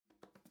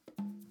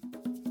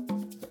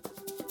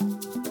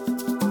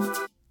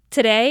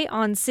Today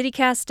on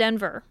CityCast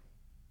Denver.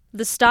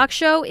 The stock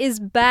show is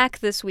back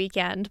this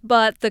weekend,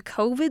 but the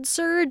COVID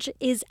surge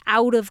is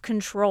out of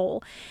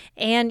control.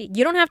 And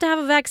you don't have to have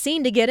a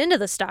vaccine to get into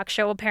the stock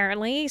show,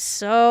 apparently.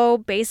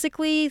 So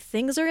basically,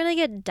 things are going to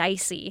get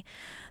dicey.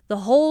 The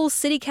whole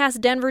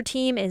CityCast Denver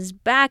team is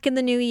back in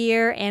the new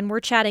year, and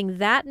we're chatting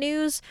that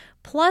news,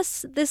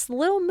 plus this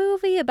little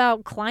movie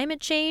about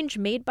climate change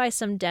made by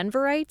some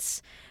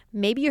Denverites.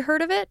 Maybe you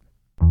heard of it?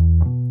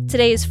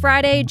 Today is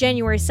Friday,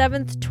 January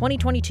 7th,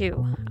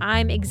 2022.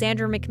 I'm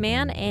Alexandra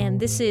McMahon, and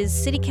this is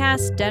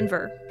CityCast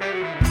Denver.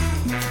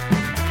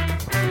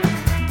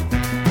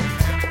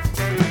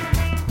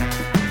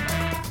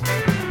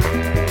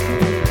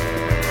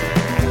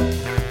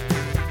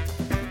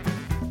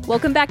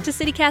 Welcome back to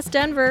CityCast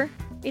Denver.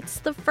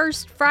 It's the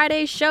first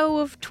Friday show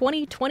of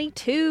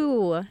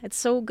 2022. It's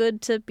so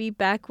good to be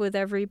back with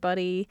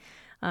everybody.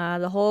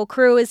 The whole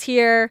crew is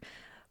here.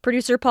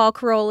 Producer Paul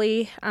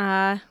Caroli,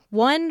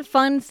 one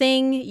fun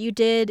thing you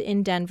did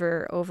in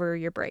Denver over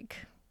your break?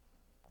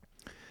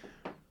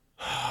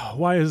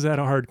 Why is that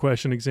a hard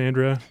question,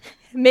 Alexandra?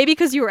 Maybe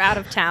because you were out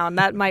of town.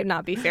 That might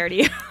not be fair to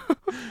you.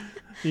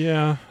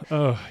 Yeah.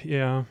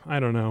 I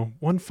don't know.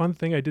 One fun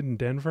thing I did in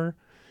Denver?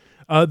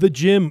 The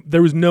gym.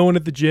 There was no one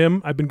at the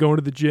gym. I've been going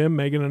to the gym.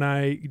 Megan and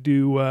I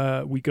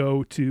we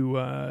go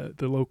to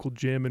the local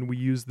gym and we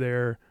use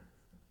their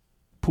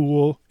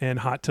pool and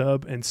hot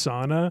tub and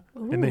sauna.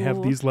 Ooh. And they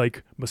have these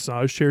like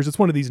massage chairs. It's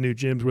one of these new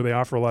gyms where they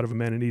offer a lot of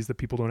amenities that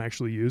people don't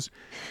actually use,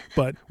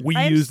 but we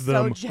used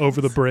them over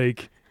the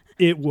break.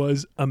 It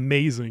was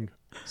amazing.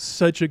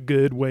 Such a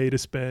good way to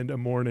spend a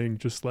morning,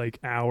 just like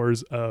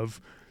hours of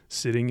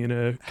sitting in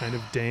a kind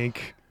of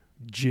dank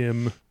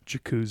gym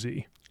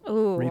jacuzzi.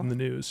 Ooh. Reading the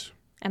news.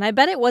 And I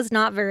bet it was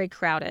not very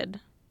crowded.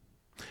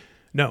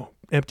 No,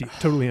 empty,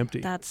 totally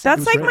empty. That's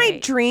like my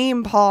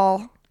dream,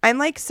 Paul. I'm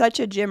like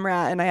such a gym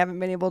rat and I haven't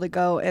been able to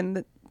go.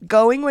 And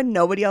going when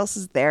nobody else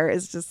is there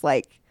is just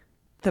like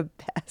the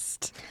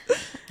best.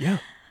 Yeah.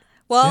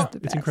 Well, yeah,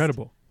 it's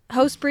incredible.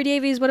 Host Bree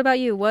Davies, what about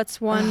you?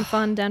 What's one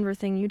fun Denver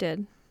thing you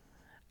did?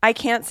 I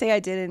can't say I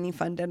did any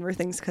fun Denver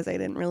things because I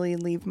didn't really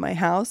leave my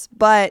house.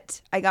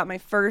 But I got my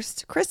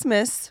first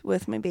Christmas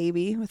with my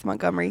baby, with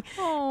Montgomery.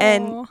 Aww.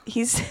 And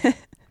he's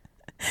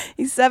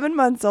 7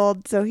 months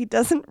old, so he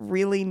doesn't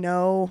really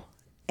know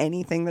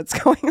anything that's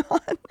going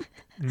on.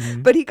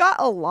 Mm-hmm. But he got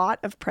a lot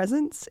of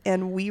presents,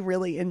 and we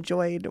really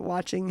enjoyed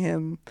watching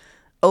him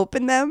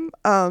open them.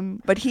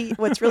 But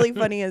what's really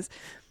funny is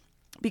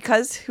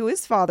because who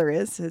his father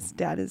is, his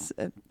dad is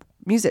a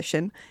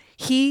musician.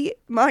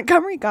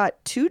 Montgomery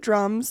got 2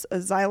 drums,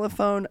 a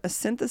xylophone, a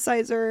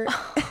synthesizer.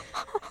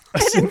 A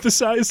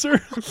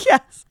synthesizer?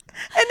 Yes.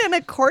 And an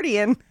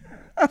accordion.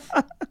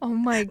 Oh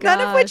my god!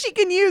 None of which he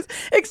can use,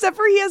 except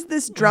for he has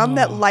this drum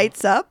that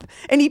lights up,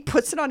 and he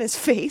puts it on his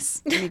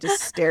face, and he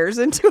just stares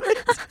into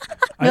it.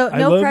 No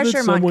love pressure,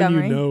 that someone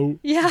Montgomery.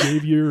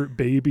 Gave your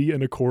baby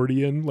an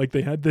accordion. Like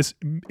they had this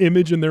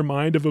image in their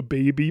mind of a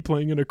baby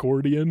playing an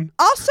accordion.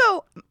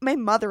 Also, my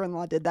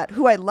mother-in-law did that,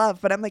 who I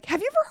love, but I'm like, have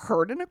you ever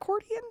heard an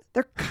accordion?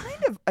 They're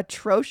kind of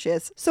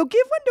atrocious. So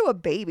give one to a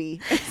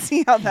baby and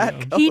see how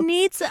that goes. He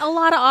needs a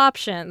lot of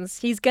options.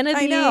 He's gonna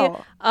be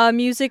a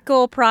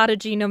musical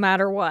prodigy no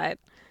matter what.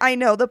 I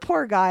know, the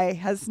poor guy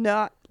has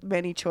not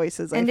many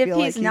choices. And if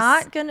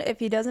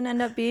he doesn't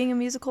end up being a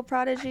musical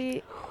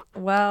prodigy,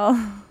 well,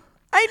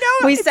 I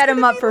know we set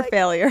him up for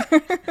failure. I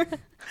know,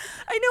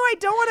 I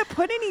don't want to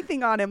put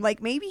anything on him.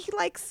 Like maybe he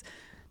likes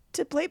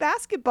to play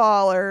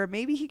basketball, or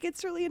maybe he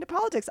gets really into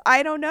politics.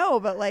 I don't know,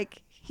 but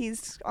like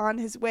he's on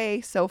his way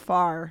so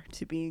far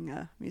to being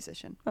a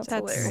musician. That's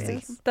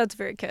hilarious. That's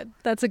very good.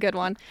 That's a good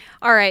one.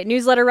 All right,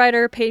 newsletter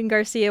writer Peyton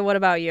Garcia, what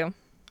about you?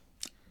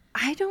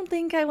 I don't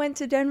think I went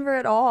to Denver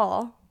at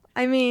all.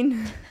 I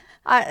mean,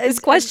 this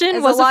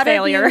question was a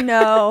failure.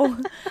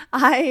 No,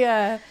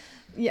 I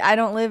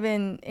don't live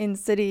in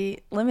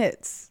city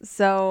limits,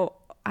 so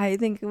I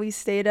think we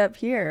stayed up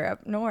here,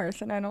 up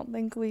north, and I don't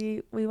think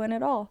we went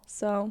at all.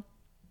 So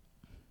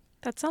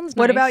that sounds nice.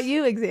 What about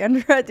you,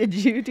 Alexandra? Did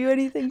you do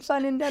anything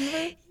fun in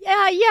Denver? Yeah,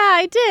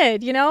 I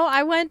did.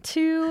 I went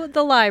to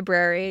the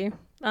library.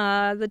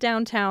 The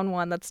downtown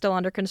one that's still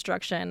under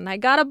construction. I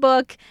got a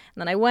book,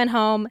 and then I went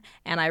home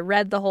and I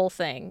read the whole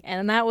thing,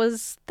 and that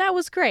was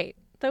great.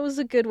 That was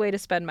a good way to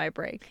spend my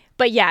break.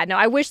 But yeah, no,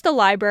 I wish the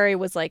library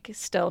was like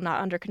still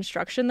not under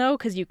construction though,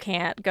 because you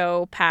can't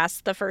go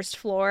past the first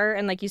floor,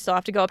 and like you still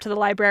have to go up to the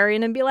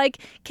librarian and be like,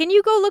 "Can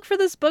you go look for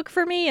this book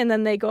for me?" And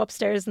then they go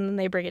upstairs and then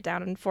they bring it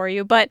down for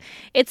you. But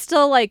it's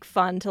still like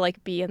fun to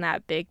like be in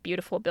that big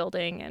beautiful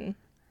building. And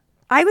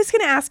I was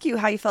going to ask you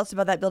how you felt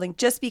about that building,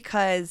 just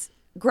because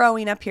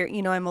growing up here,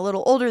 I'm a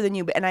little older than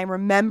you, and I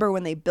remember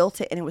when they built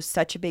it and it was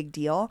such a big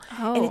deal.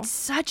 Oh. And it's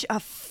such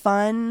a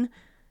fun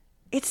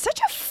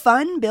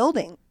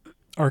building.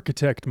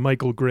 Architect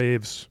Michael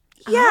Graves.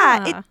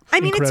 Yeah.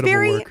 It's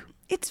very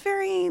it's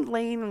very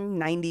late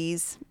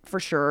 90s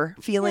for sure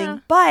feeling, yeah.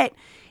 but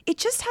it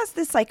just has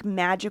this like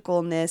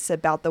magicalness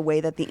about the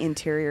way that the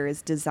interior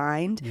is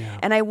designed. Yeah.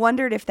 And I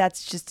wondered if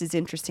that's just as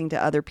interesting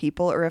to other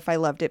people or if I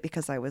loved it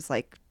because I was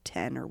like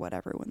 10 or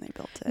whatever when they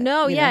built it.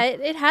 No, you yeah,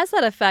 know? it has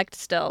that effect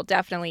still,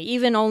 definitely,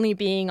 even only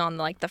being on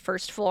like the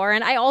first floor.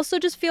 And I also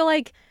just feel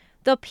like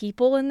the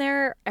people in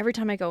there, every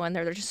time I go in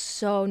there, they're just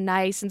so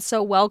nice and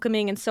so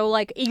welcoming and so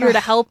like eager to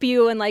help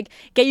you and like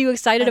get you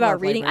excited I about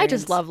love reading. I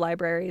just librarians. love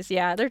libraries.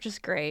 Yeah, they're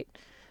just great.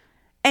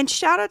 And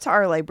shout out to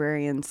our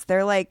librarians.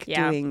 They're like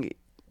Yeah. doing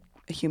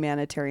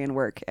humanitarian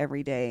work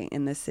every day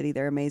in this city.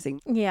 They're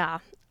amazing. Yeah.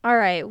 All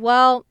right.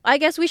 Well, I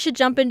guess we should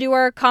jump into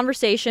our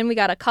conversation. We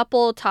got a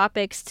couple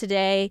topics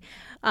today.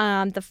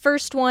 The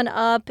first one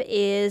up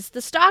is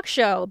the stock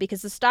show,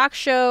 because the stock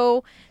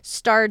show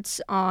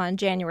starts on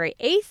January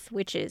 8th,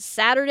 which is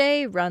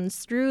Saturday,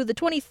 runs through the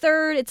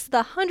 23rd. It's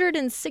the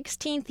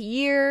 116th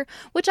year,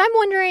 which I'm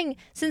wondering,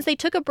 since they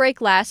took a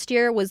break last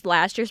year, was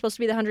last year supposed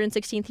to be the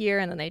 116th year?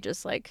 And then they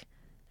just like,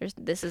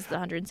 this is the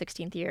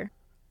 116th year.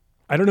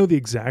 I don't know the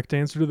exact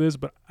answer to this,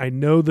 but I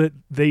know that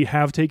they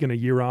have taken a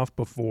year off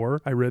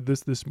before. I read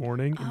this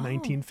morning in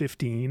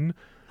 1915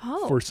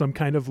 for some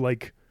kind of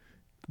like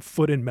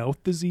foot and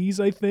mouth disease,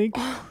 I think.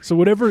 So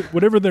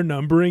whatever their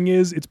numbering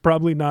is, it's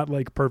probably not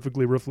like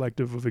perfectly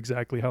reflective of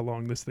exactly how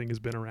long this thing has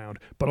been around,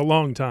 but a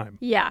long time.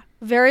 Yeah,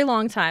 very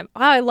long time.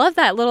 Wow, I love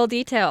that little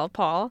detail,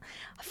 Paul.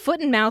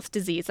 Foot and mouth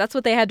disease. That's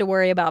what they had to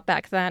worry about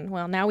back then.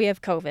 Well, now we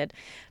have COVID.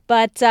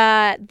 But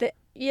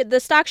the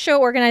stock show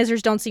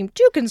organizers don't seem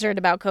too concerned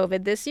about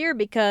COVID this year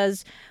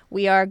because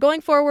we are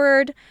going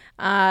forward.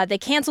 They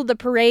canceled the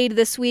parade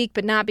this week,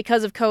 but not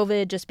because of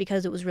COVID, just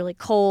because it was really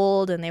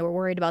cold and they were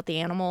worried about the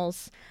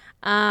animals.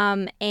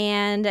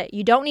 And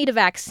you don't need a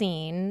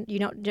vaccine. You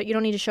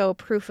don't need to show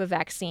proof of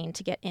vaccine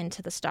to get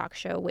into the stock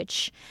show,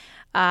 which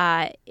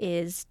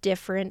is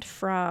different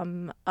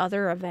from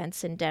other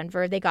events in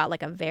Denver. They got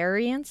like a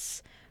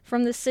variance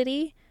from the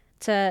city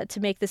to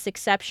make this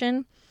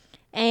exception.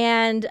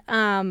 And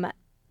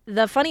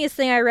the funniest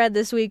thing I read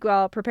this week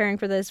while preparing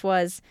for this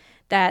was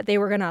that they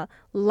were going to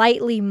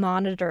lightly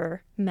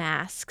monitor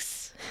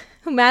masks.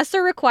 Masks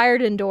are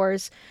required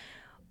indoors,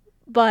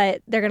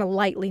 but they're going to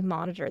lightly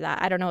monitor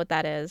that. I don't know what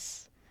that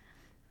is.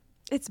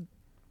 It's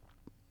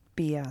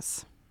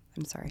BS.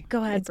 I'm sorry.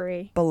 Go ahead, It's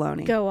Bree.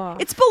 baloney. Go off.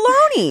 It's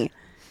baloney.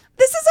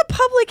 This is a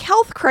public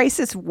health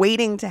crisis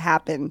waiting to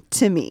happen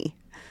to me.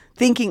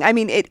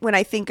 When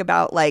I think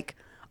about like,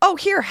 oh,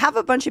 here, have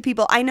a bunch of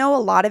people. I know a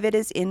lot of it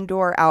is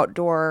indoor,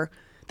 outdoor.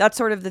 That's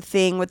sort of the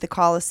thing with the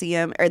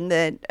Coliseum and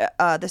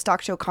the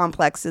stock show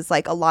complex is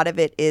like a lot of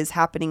it is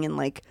happening in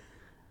like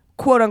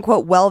quote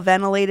unquote well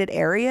ventilated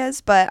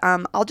areas. But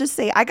I'll just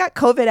say I got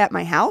COVID at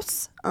my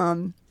house.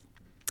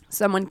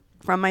 Someone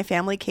from my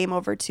family came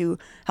over to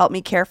help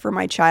me care for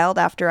my child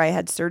after I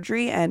had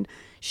surgery, and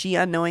she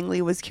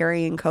unknowingly was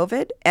carrying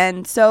COVID.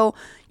 And so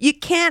you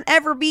can't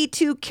ever be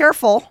too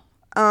careful.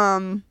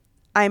 I'm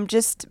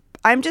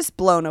just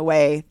blown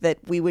away that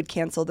we would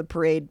cancel the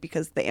parade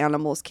because the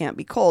animals can't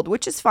be cold,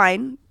 which is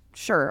fine.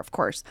 Sure, of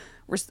course.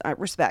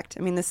 Respect.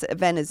 I mean, this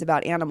event is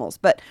about animals,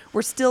 but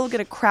we're still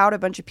going to crowd a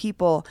bunch of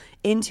people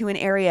into an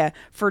area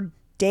for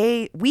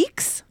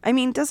weeks. I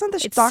mean, doesn't the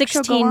It's stock show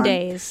go 16 on?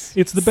 days.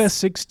 It's the best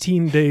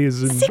 16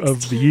 days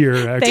of the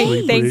year,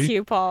 actually. Thank Bree.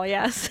 you, Paul.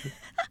 Yes.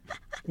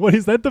 What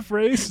is that the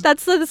phrase?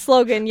 That's the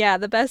slogan. Yeah,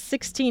 the best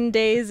 16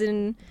 days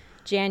in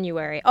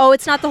January. Oh,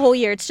 it's not the whole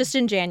year. It's just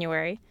in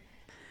January.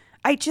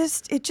 It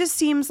just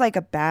seems like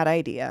a bad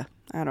idea.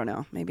 I don't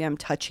know. Maybe I'm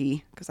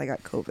touchy because I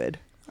got COVID.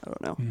 I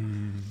don't know.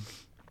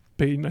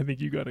 Peyton, I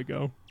think you got to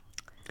go.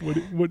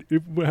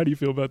 How do you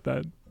feel about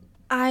that?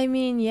 I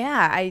mean,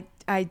 yeah,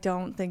 I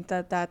don't think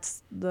that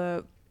that's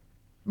the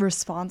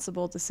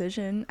responsible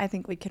decision. I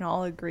think we can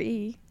all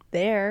agree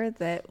there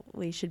that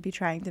we should be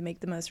trying to make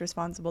the most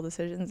responsible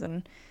decisions.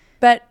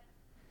 But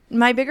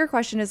my bigger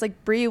question is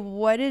like, Bree,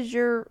 what is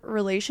your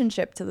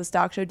relationship to the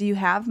stock show? Do you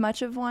have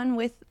much of one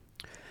with?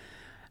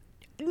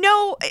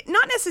 No,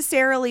 not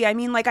necessarily. I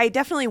mean, like I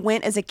definitely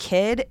went as a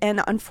kid,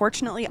 and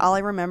unfortunately all I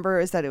remember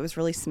is that it was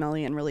really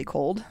smelly and really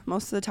cold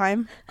most of the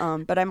time.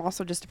 But I'm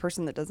also just a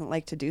person that doesn't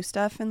like to do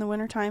stuff in the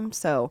wintertime.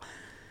 So,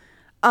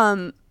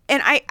 and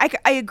I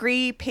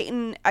agree,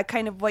 Peyton,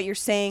 kind of what you're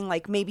saying,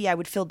 like maybe I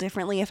would feel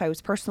differently if I was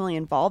personally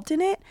involved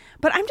in it.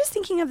 But I'm just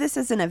thinking of this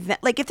as an event.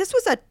 Like if this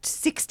was a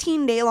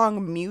 16-day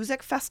long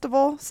music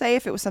festival, say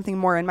if it was something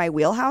more in my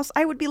wheelhouse,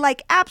 I would be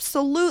like,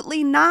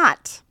 absolutely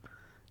not.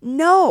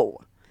 No.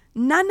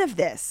 None of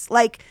this,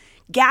 like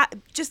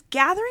just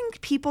gathering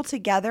people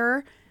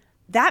together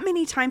that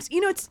many times.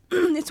 You know,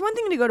 it's one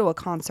thing to go to a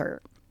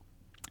concert.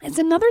 It's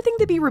another thing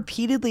to be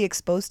repeatedly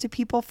exposed to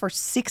people for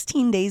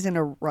 16 days in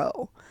a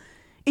row.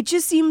 It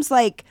just seems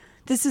like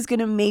this is going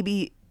to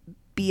maybe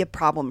be a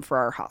problem for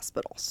our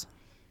hospitals.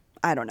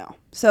 I don't know.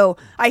 So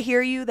I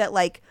hear you that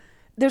like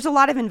there's a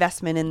lot of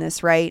investment in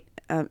this, right?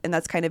 And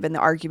that's kind of been the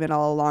argument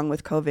all along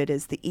with COVID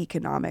is the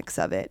economics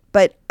of it.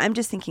 But I'm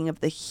just thinking of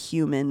the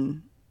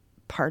human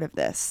part of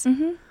this.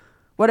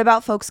 What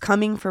about folks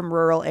coming from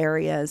rural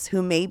areas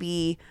who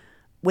maybe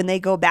when they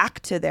go back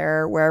to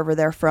wherever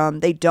they're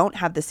from, they don't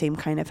have the same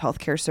kind of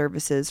healthcare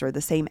services or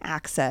the same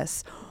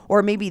access,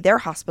 or maybe their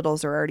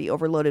hospitals are already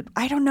overloaded.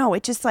 I don't know.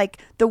 It just like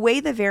the way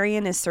the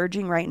variant is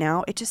surging right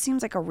now, it just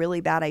seems like a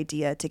really bad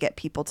idea to get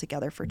people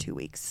together for 2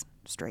 weeks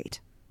straight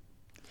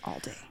all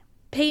day.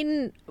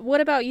 Peyton, what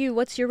about you?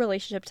 What's your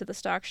relationship to the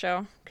stock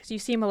show? Because you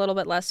seem a little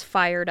bit less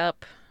fired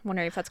up. I'm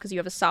wondering if that's because you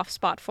have a soft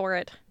spot for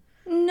it.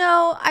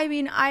 No, I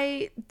mean,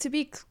 to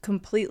be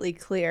completely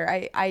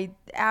clear, I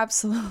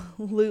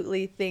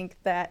absolutely think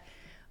that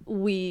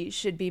we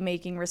should be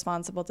making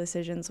responsible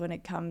decisions when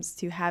it comes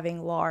to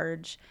having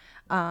large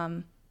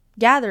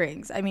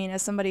gatherings. I mean,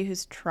 as somebody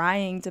who's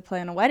trying to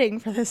plan a wedding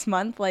for this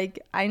month, like,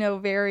 I know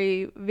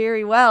very,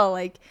 very well,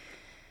 like,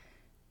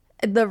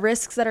 the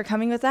risks that are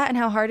coming with that and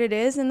how hard it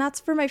is, and that's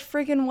for my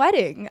freaking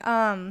wedding.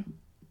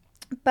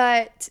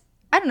 But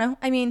I don't know.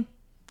 I mean,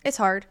 it's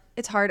hard.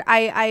 It's hard.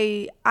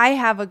 I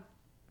have a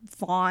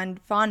fond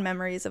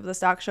memories of the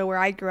stock show where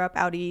I grew up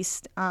out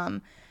east.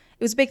 It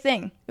was a big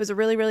thing. It was a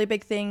really, really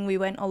big thing. We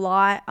went a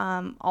lot.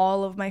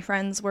 All of my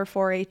friends were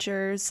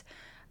 4-H'ers.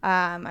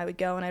 I would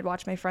go and I'd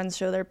watch my friends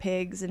show their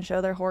pigs and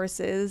show their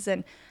horses.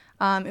 And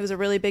it was a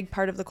really big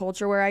part of the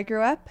culture where I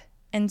grew up.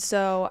 And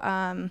so,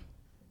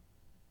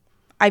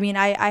 I mean,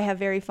 I have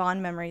very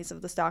fond memories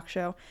of the stock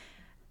show.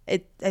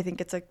 I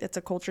think it's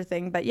a culture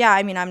thing. But yeah,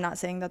 I mean, I'm not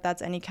saying that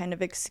that's any kind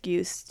of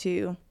excuse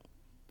to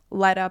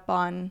let up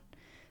on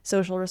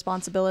social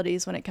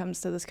responsibilities when it comes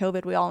to this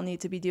COVID. We all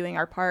need to be doing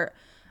our part.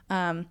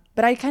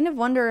 But I kind of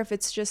wonder if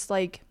it's just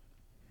like,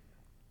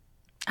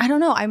 I don't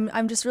know.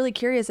 I'm just really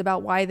curious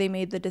about why they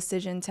made the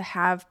decision to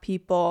have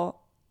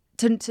people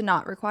to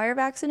not require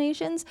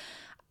vaccinations.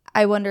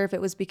 I wonder if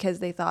it was because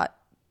they thought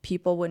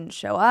people wouldn't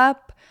show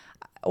up,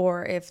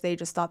 or if they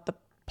just thought the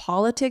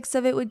politics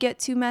of it would get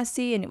too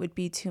messy and it would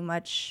be too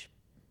much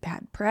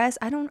bad press.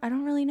 I don't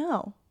really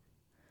know.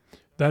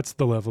 That's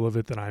the level of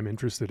it that I'm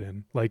interested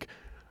in. Like,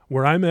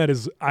 where I'm at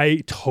is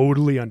I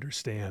totally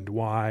understand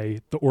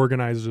why the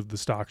organizers of the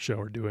stock show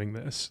are doing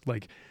this.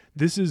 Like,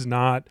 this is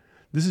not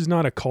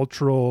a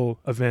cultural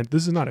event.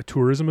 This is not a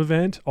tourism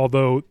event,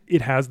 although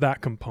it has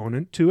that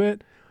component to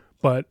it.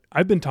 But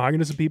I've been talking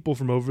to some people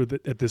from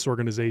at this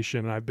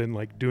organization, and I've been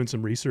like doing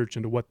some research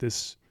into what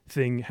this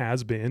thing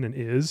has been and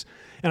is.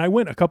 And I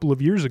went a couple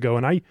of years ago,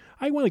 and I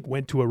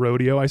went to a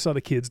rodeo. I saw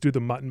the kids do the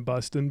mutton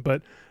busting,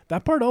 but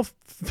that part all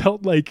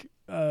felt like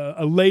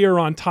a layer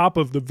on top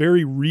of the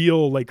very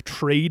real like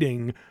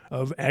trading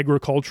of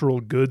agricultural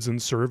goods and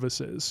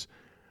services.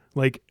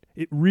 Like,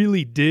 it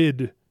really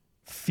did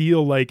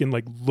feel like and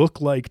like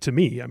look like to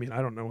me. I mean,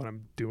 I don't know what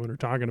I'm doing or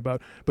talking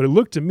about, but it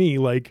looked to me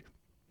like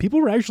people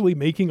were actually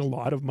making a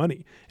lot of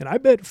money. And I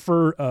bet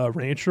for a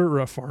rancher or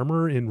a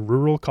farmer in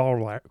rural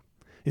Colorado,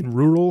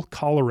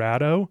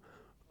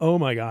 oh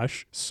my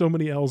gosh, so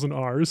many L's and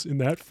R's in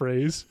that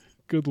phrase.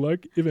 Good luck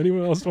if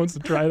anyone else wants to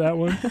try that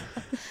one.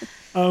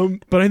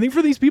 But I think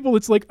for these people,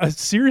 it's like a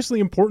seriously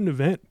important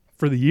event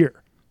for the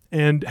year.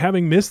 And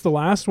having missed the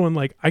last one,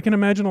 like, I can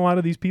imagine a lot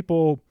of these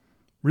people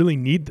really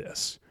need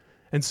this.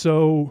 And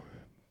so,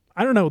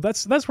 I don't know,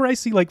 that's where I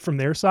see, like, from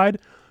their side,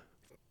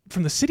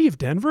 from the city of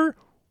Denver,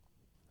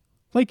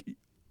 like,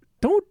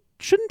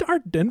 shouldn't our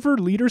Denver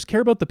leaders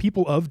care about the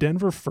people of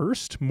Denver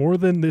first more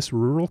than this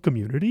rural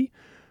community?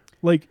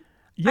 Like,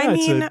 yeah,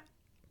 it's a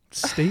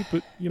state,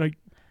 but, you know,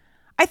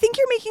 I think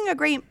you're making a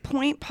great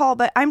point, Paul,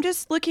 but I'm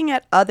just looking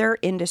at other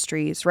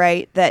industries,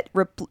 right, that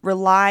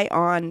rely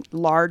on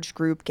large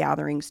group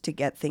gatherings to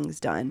get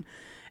things done.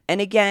 And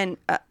again,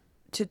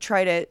 to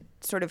try to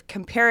sort of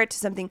compare it to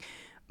something,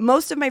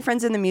 most of my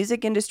friends in the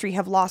music industry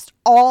have lost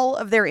all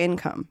of their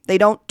income. They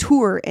don't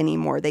tour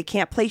anymore. They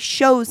can't play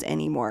shows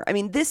anymore. I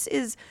mean, this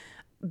is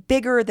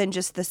bigger than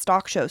just the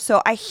stock show.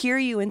 So I hear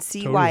you and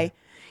see why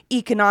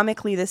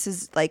economically this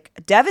is like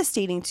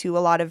devastating to a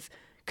lot of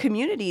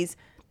communities.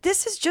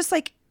 This is just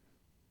like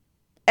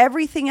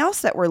everything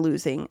else that we're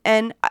losing.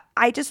 And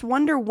I just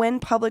wonder when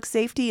public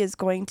safety is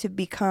going to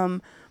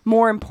become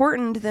more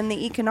important than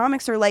the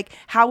economics, or like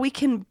how we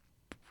can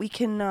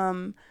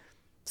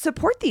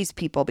support these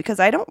people, because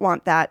I don't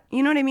want that.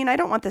 You know what I mean? I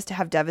don't want this to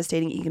have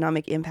devastating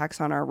economic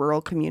impacts on our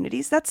rural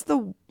communities. That's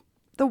the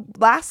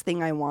last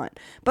thing I want.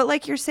 But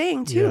like you're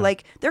saying too,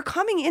 like, they're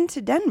coming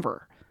into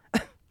Denver.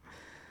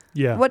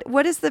 Yeah.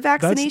 What is the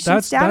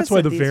vaccination status? That's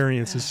why the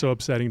variance is so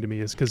upsetting to me,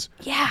 is because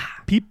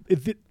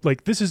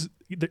this is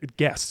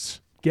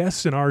guests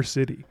in our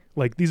city.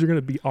 Like, these are going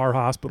to be our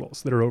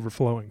hospitals that are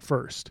overflowing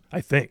first,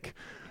 I think.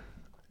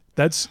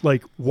 That's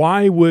like,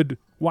 why would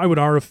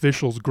our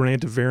officials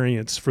grant a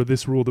variance for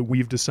this rule that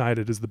we've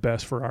decided is the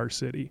best for our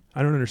city?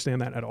 I don't understand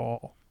that at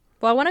all.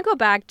 Well, I want to go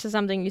back to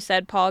something you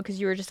said, Paul, because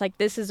you were just like,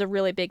 this is a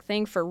really big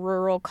thing for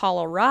rural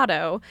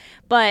Colorado,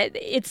 but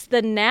it's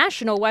the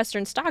National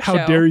Western Stock Show.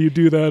 How dare you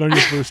do that on your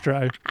first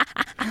try?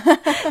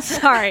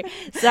 Sorry.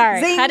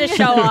 Had to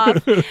show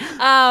off.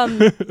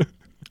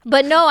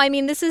 But no, I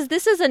mean this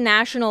is a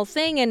national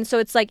thing, and so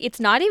it's like it's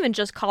not even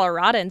just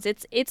Coloradans.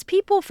 It's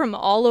people from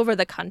all over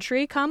the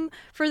country come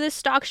for this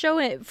stock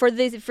show for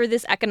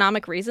this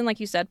economic reason, like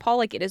you said, Paul.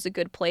 Like it is a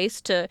good place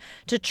to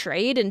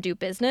trade and do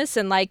business,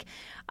 and like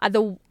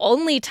the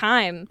only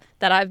time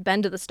that I've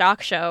been to the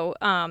stock show,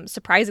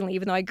 surprisingly,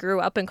 even though I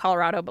grew up in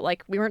Colorado, but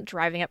like we weren't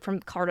driving up from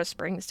Colorado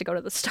Springs to go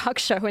to the stock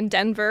show in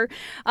Denver.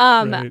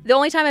 Right. The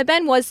only time I've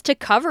been was to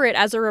cover it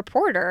as a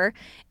reporter.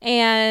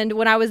 And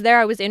when I was there,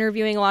 I was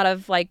interviewing a lot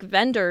of like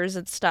vendors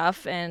and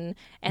stuff, and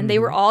they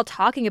were all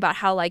talking about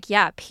how like,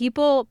 yeah,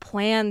 people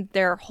plan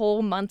their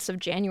whole months of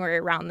January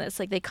around this.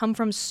 Like they come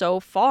from so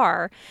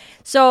far.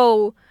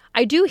 So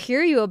I do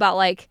hear you about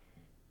like,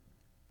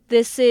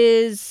 this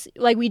is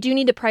like we do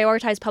need to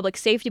prioritize public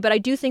safety, but I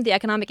do think the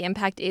economic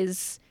impact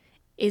is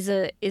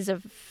a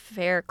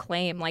fair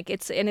claim. Like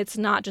it's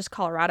not just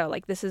Colorado.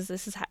 Like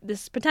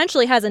this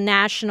potentially has a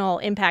national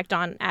impact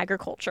on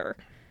agriculture.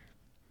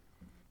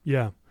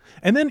 Yeah.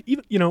 And then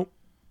even,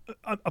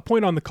 a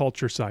point on the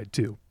culture side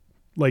too,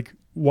 like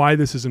why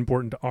this is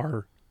important to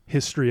our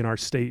history and our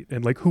state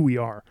and like who we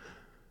are.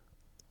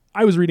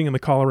 I was reading in the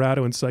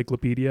Colorado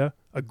Encyclopedia,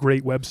 a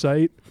great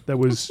website that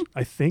was,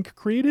 I think,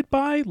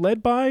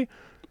 led by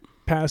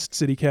past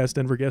CityCast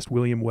Denver guest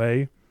William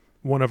Way,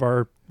 one of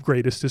our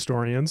greatest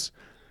historians.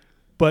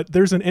 But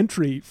there's an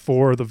entry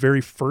for the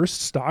very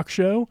first stock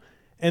show.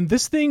 And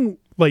this thing,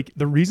 like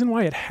the reason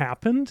why it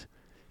happened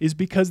is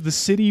because the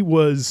city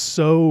was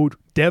so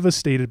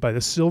devastated by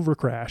the silver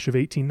crash of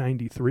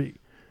 1893.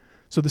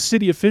 So the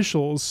city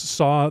officials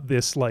saw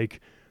this like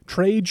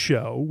trade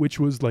show, which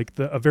was like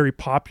a very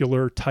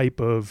popular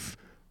type of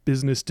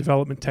business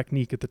development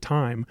technique at the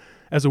time,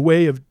 as a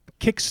way of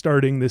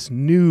kickstarting this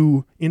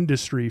new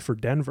industry for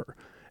Denver,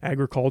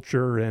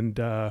 agriculture and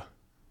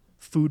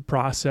food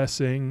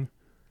processing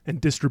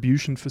and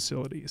distribution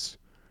facilities.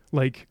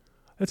 Like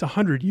that's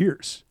 100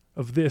 years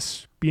of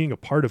this being a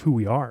part of who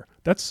we are.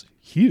 That's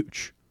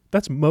huge.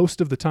 That's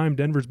most of the time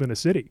Denver's been a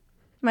city.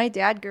 My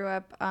dad grew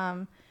up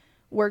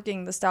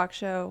working at the stock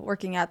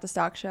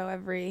show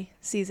every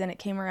season it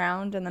came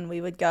around, and then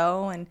we would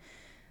go, and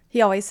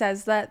he always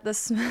says that the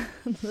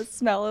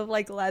smell of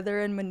like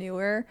leather and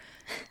manure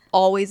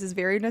always is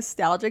very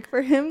nostalgic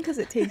for him because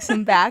it takes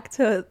him back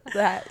to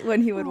that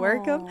when he would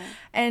work them.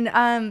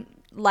 And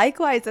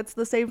likewise, that's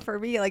the same for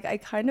me. Like I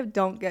kind of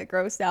don't get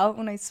grossed out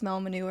when I smell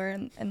manure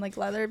and like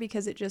leather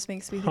because it just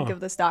makes me think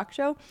of the stock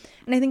show.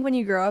 And I think when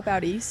you grow up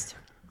out east,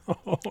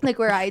 like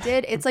where I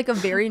did, it's like a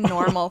very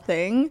normal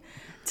thing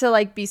to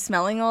like be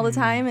smelling all the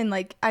time. And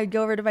like I'd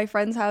go over to my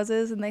friends'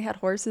 houses and they had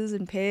horses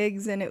and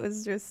pigs, and it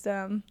was just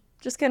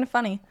kind of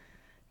funny.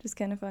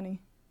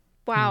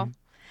 Wow.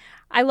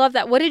 I love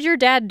that. What did your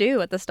dad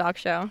do at the stock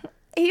show?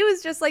 He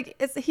was just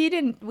like,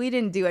 we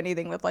didn't do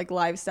anything with like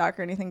livestock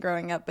or anything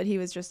growing up, but he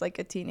was just like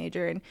a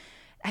teenager. And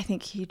I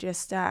think he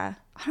just, I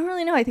don't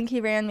really know. I think he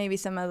ran maybe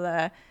some of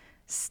the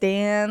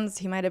stands.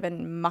 He might have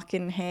been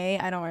mucking hay.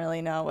 I don't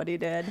really know what he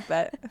did,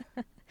 but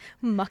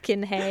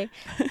mucking hay.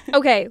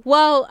 Okay,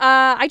 well,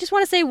 I just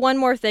want to say one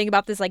more thing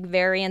about this like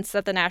variance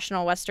that the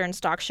National Western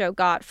Stock Show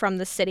got from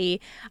the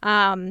city,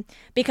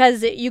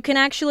 because you can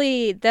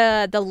actually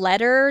the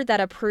letter that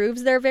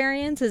approves their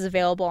variance is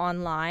available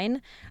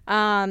online,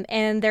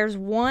 and there's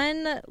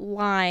one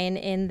line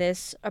in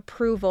this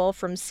approval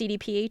from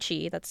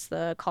CDPHE, that's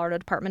the Colorado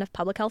Department of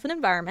Public Health and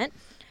Environment.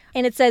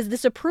 And it says,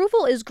 this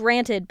approval is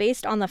granted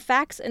based on the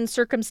facts and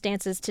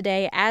circumstances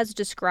today as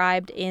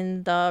described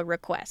in the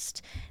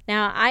request.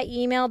 Now, I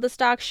emailed the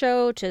stock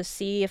show to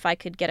see if I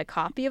could get a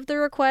copy of the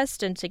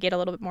request and to get a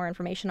little bit more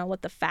information on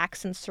what the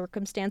facts and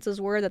circumstances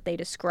were that they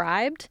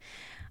described.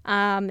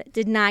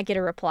 Did not get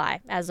a reply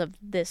as of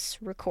this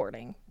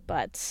recording,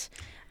 but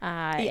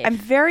I'm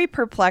very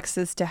perplexed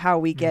as to how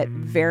we get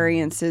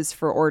variances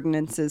for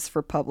ordinances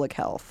for public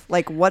health.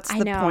 Like, what's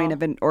the point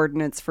of an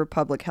ordinance for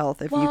public health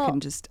if you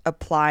can just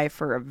apply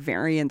for a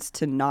variance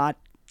to not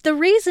the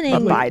reasoning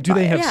abide like, do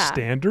they by have it?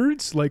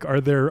 standards? Like,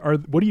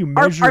 what do you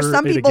measure? Are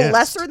some it people against?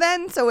 lesser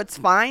than, so it's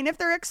fine if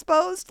they're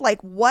exposed?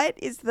 Like, what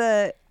is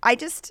the?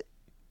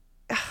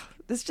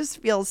 This just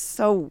feels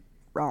so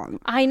wrong.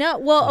 I know.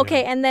 Well,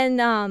 okay, and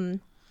then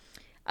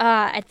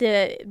at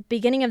the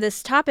beginning of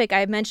this topic,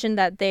 I mentioned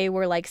that they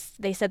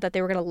said that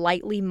they were going to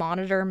lightly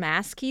monitor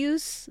mask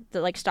use.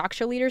 The stock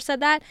show leader said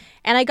that.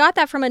 And I got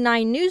that from a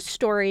 9 News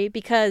story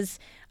because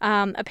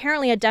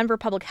apparently a Denver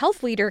public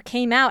health leader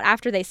came out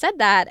after they said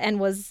that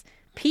and was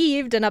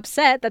peeved and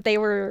upset that they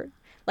were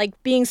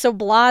being so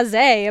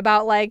blasé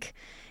about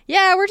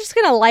yeah, we're just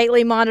going to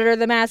lightly monitor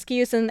the mask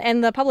use.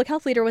 And the public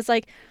health leader was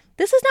like,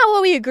 this is not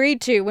what we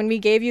agreed to when we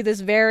gave you this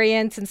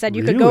variance and said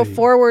you could go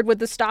forward with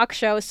the stock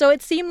show. So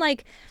it seemed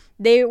like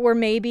they were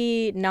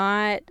maybe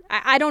not,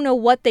 I don't know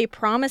what they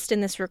promised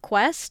in this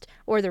request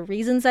or the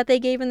reasons that they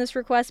gave in this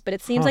request, but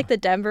it seems like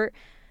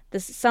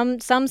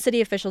some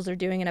city officials are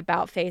doing an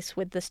about face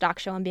with the stock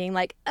show and being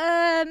like,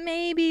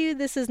 maybe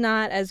this is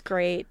not as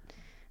great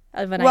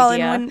of an idea. Well,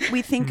 and when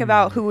we think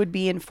about who would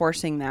be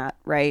enforcing that,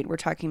 right? We're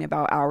talking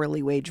about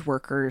hourly wage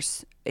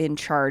workers. in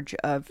charge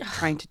of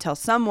trying to tell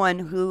someone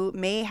who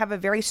may have a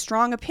very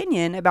strong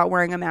opinion about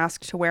wearing a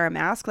mask to wear a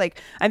mask. Like,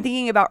 I'm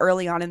thinking about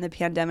early on in the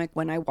pandemic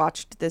when I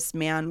watched this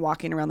man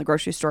walking around the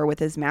grocery store with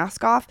his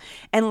mask off,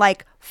 and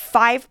like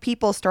 5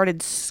 people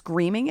started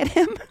screaming at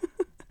him.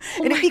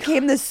 And it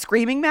became this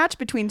screaming match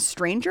between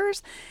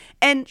strangers.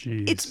 And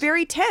it's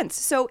very tense.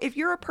 So if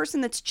you're a person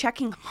that's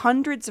checking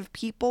hundreds of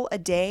people a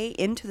day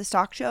into the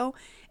stock show,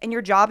 and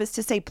your job is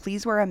to say,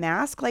 please wear a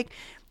mask, like,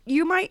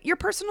 your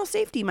personal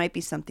safety might be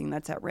something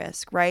that's at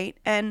risk, right?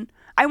 And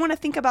I want to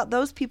think about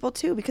those people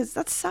too, because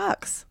that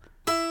sucks.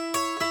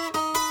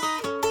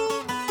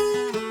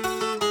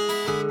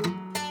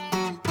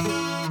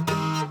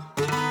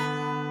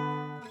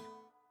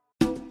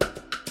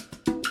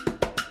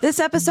 This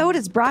episode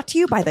is brought to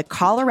you by the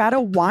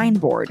Colorado Wine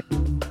Board.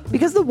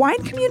 Because the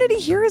wine community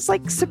here is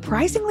like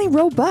surprisingly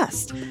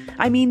robust.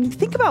 I mean,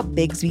 think about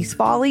Bigsby's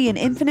Folly and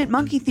Infinite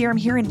Monkey Theorem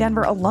here in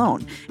Denver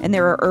alone, and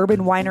there are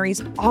urban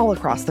wineries all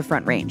across the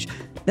Front Range.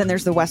 Then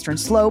there's the Western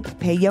Slope,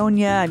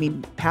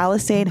 Paonia,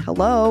 Palisade.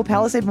 Hello,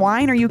 Palisade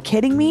wine, are you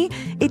kidding me?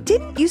 It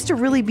didn't used to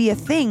really be a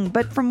thing,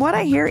 but from what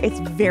I hear,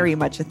 it's very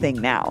much a thing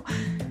now.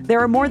 There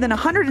are more than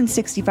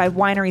 165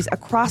 wineries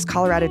across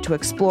Colorado to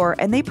explore,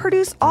 and they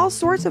produce all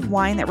sorts of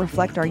wine that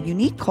reflect our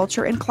unique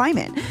culture and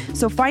climate.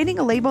 So finding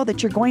a label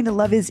that you're going to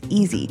love is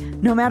easy,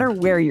 no matter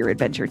where your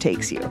adventure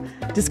takes you.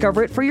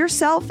 Discover it for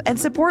yourself and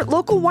support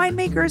local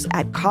winemakers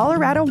at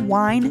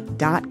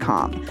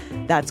coloradowine.com.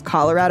 That's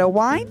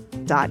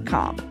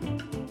coloradowine.com.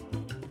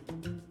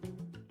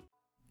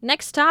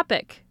 Next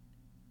topic.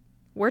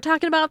 We're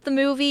talking about the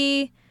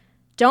movie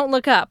Don't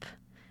Look Up.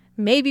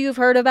 Maybe you've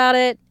heard about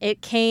it.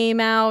 It came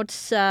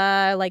out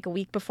like a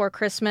week before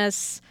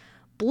Christmas,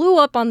 blew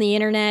up on the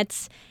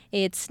internet.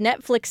 It's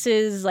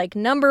Netflix's like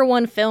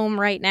 #1 film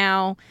right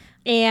now.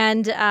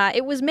 And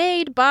it was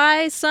made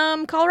by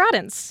some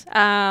Coloradans.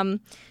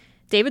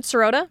 David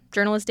Sirota,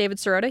 journalist David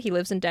Sirota, he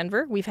lives in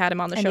Denver. We've had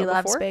him on the show before.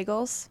 And he loves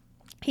bagels.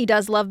 He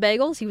does love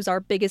bagels. He was our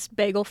biggest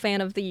bagel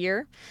fan of the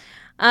year.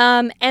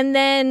 And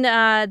then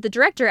the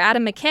director,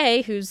 Adam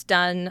McKay, who's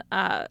done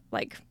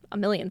like a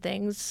million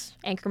things,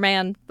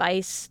 Anchorman,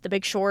 Vice, The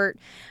Big Short.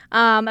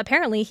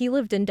 Apparently, he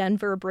lived in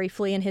Denver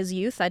briefly in his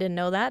youth. I didn't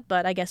know that,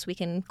 but I guess we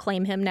can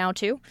claim him now,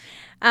 too.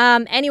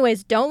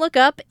 Anyways, Don't Look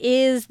Up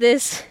is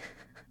this...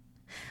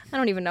 I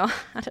don't even know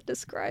how to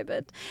describe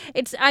it.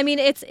 It's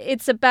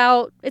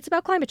about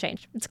climate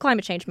change. It's a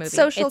climate change movie.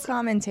 Social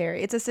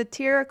commentary. It's a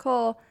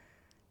satirical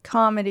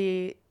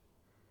comedy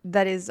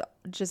that is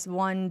just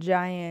one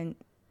giant...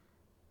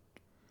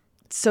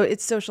 So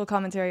it's social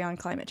commentary on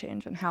climate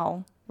change and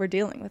how we're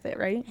dealing with it,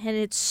 right? And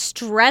it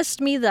stressed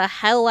me the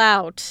hell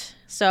out.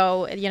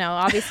 So,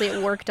 obviously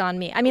it worked on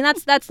me. I mean,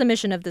 that's the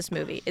mission of this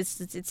movie. It's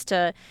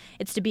to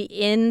be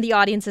in the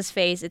audience's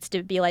face. It's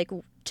to be like,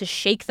 to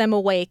shake them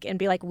awake and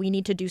be like, we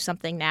need to do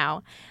something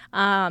now.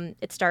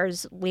 It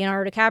stars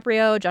Leonardo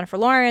DiCaprio, Jennifer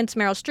Lawrence,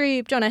 Meryl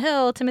Streep, Jonah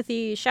Hill,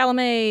 Timothée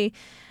Chalamet,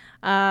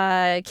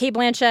 Cate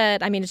Blanchett.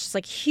 I mean, it's just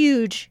like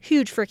huge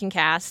freaking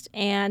cast.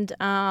 And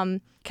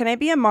can I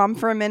be a mom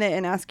for a minute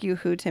and ask you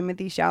who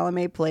Timothée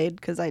Chalamet played?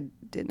 Because I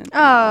didn't.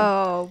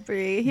 Oh,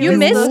 Brie. You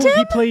missed him?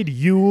 He played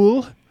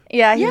Yule.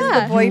 Yeah, he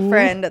was the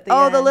boyfriend at the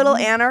end. Oh, the little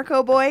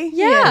anarcho boy?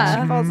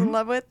 Yeah. She falls in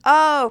love with?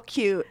 Oh,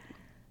 cute.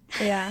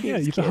 Yeah. Yeah,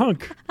 he's a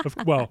hunk.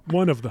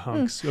 One of the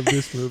hunks of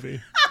this movie.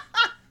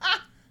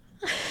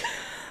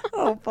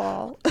 Oh,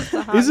 Paul.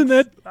 Isn't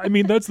that,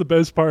 that's the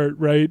best part,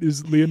 right?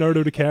 Is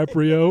Leonardo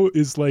DiCaprio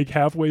is like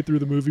halfway through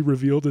the movie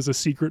revealed as a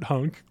secret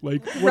hunk.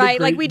 Like, what right, a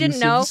great like we didn't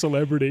use know. of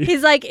celebrity.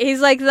 He's like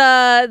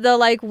the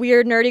like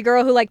weird nerdy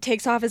girl who like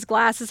takes off his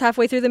glasses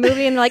halfway through the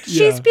movie and like,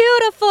 she's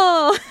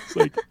beautiful. It's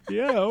like,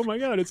 yeah, oh my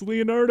God, it's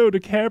Leonardo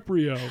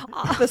DiCaprio.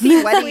 The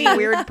sweaty,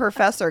 weird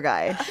professor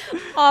guy.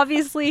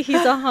 Obviously,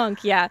 he's a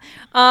hunk, yeah.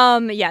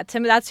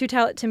 That's who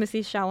Timothée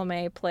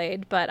Chalamet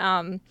played. But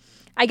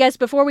I guess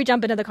before we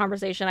jump into the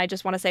conversation, I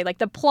just want to say, like,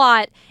 the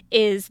plot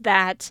is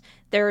that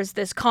there's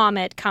this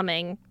comet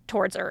coming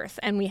towards Earth,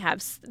 and we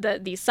have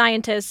these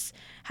scientists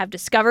have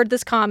discovered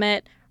this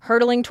comet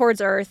hurtling towards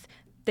Earth.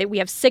 We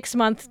have 6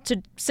 months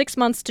to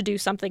do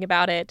something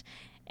about it,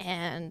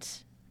 and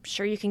I'm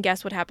sure you can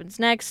guess what happens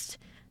next.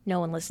 No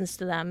one listens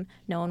to them.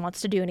 No one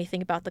wants to do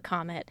anything about the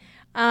comet.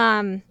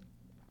 I'm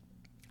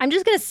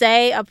just gonna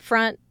say up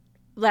front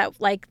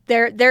that like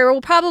there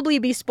will probably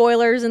be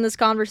spoilers in this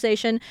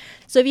conversation.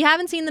 So if you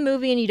haven't seen the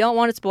movie and you don't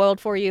want it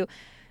spoiled for you,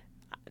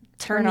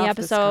 turn the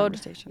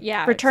episode.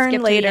 Yeah, return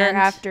later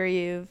after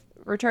you've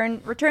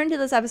return to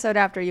this episode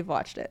after you've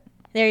watched it.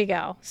 There you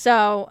go.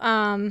 So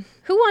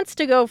who wants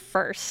to go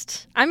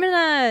first? I'm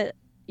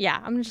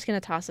just gonna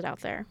toss it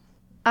out there.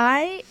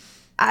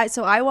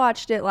 So I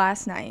watched it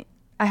last night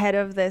ahead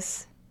of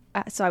this,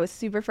 so I was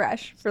super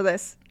fresh for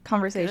this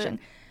conversation.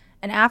 Good.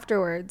 And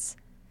afterwards,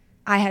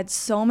 I had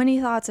so many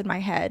thoughts in my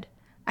head.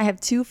 I have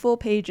 2 full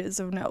pages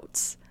of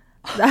notes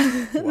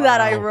that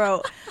I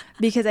wrote,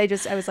 because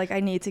I was like, I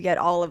need to get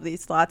all of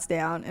these thoughts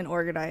down and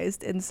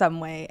organized in some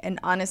way. And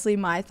honestly,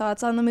 my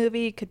thoughts on the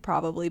movie could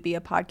probably be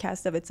a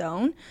podcast of its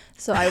own.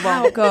 So I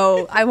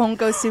won't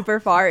go super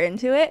far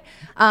into it.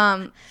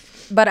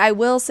 But I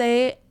will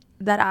say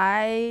that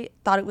I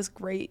thought it was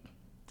great.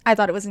 I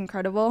thought it was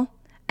incredible,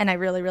 and I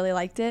really, really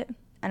liked it.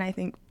 And I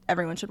think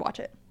everyone should watch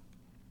it.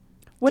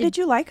 What did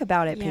you like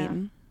about it, Yeah.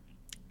 Peyton?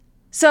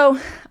 So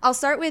I'll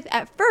start with,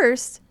 at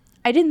first,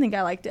 I didn't think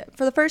I liked it.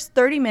 For the first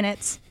 30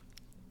 minutes,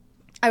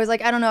 I was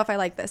like, I don't know if I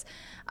like this.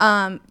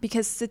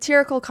 Because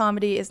satirical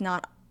comedy is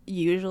not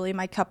usually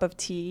my cup of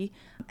tea.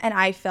 And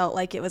I felt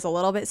like it was a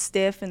little bit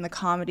stiff and the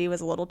comedy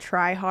was a little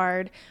try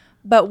hard.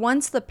 But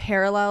once the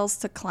parallels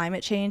to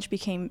climate change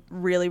became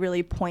really,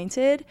 really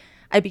pointed,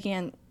 I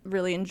began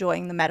really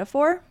enjoying the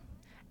metaphor.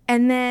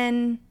 And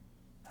then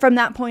from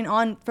that point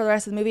on, for the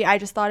rest of the movie, I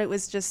just thought it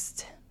was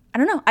just, I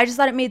don't know. I just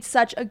thought it made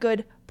such a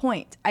good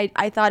point.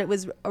 I thought it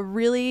was a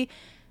really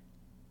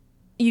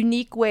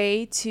unique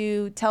way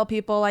to tell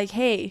people, like,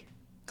 hey,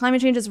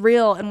 climate change is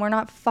real and we're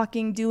not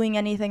fucking doing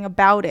anything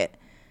about it.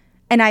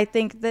 And I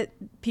think that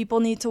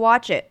people need to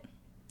watch it.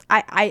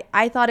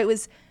 I thought it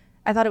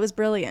was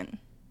brilliant.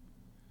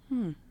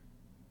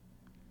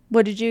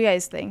 What did you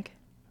guys think?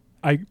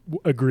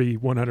 Agree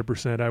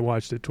 100%. I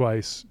watched it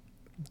twice.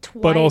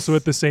 But also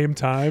at the same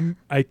time,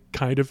 I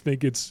kind of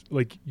think it's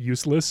like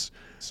useless.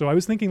 So I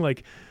was thinking,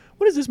 like,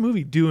 what is this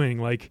movie doing?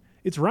 Like,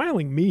 it's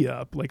riling me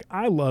up. Like,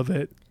 I love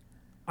it.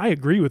 I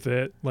agree with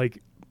it.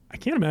 Like, I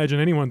can't imagine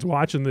anyone's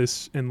watching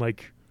this and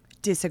like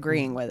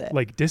Disagreeing with it.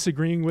 like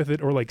disagreeing with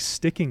it or like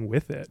sticking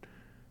with it.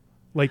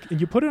 Like,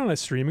 and you put it on a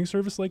streaming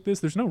service like this,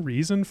 there's no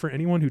reason for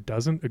anyone who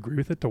doesn't agree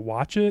with it to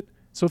watch it.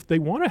 So if they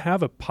want to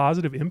have a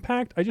positive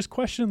impact, I just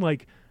question,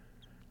 like,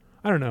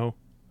 I don't know.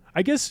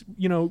 I guess,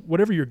 you know,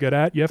 whatever you're good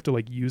at, you have to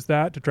like use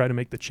that to try to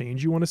make the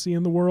change you want to see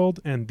in the world.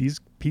 And these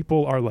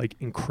people are like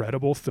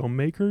incredible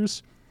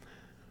filmmakers.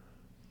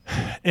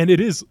 And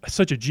it is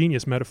such a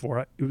genius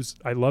metaphor.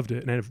 I loved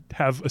it. And I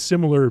have a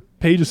similar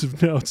pages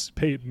of notes,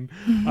 Peyton.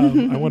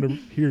 I want to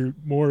hear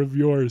more of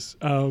yours.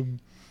 But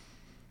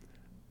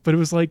it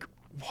was like,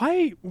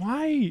 why?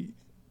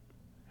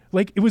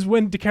 Like, it was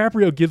when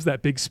DiCaprio gives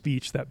that big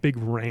speech, that big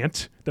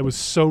rant that was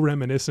so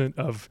reminiscent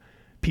of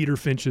Peter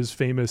Finch's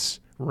famous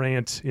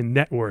rant in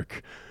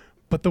Network.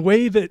 But the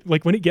way that,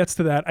 like, when it gets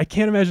to that, I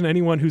can't imagine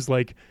anyone who's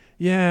like,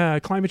 yeah,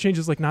 climate change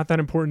is like not that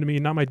important to me,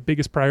 not my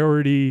biggest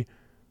priority.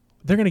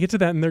 They're going to get to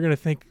that and they're going to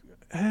think,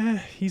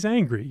 he's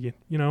angry,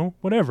 you know,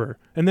 whatever.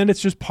 And then it's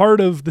just part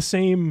of the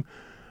same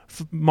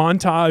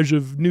montage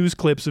of news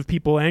clips of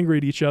people angry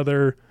at each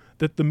other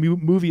that the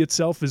movie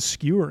itself is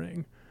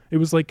skewering. It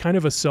was like kind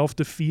of a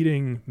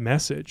self-defeating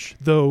message,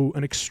 though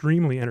an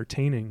extremely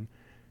entertaining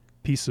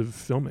piece of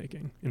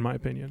filmmaking, in my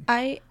opinion.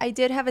 I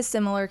did have a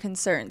similar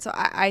concern. So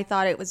I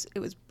thought it was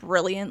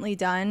brilliantly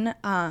done.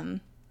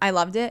 I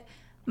loved it.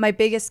 My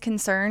biggest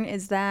concern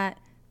is that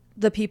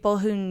the people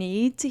who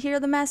need to hear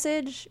the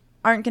message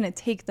aren't going to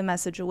take the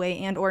message away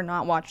and or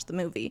not watch the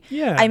movie.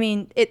 Yeah. I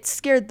mean, it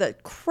scared the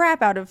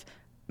crap out of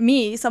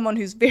me, someone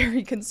who's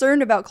very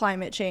concerned about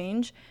climate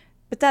change,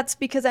 but that's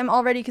because I'm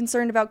already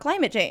concerned about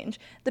climate change.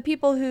 The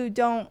people who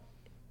don't,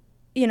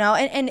 you know,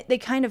 and they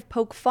kind of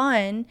poke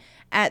fun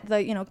at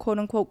the, you know, quote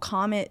unquote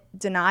climate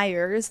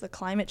deniers, the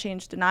climate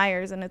change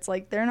deniers, and it's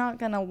like they're not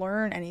going to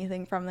learn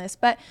anything from this.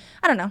 But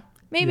I don't know.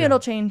 Maybe it'll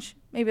change.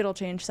 Maybe it'll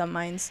change some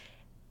minds.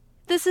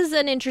 This is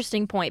an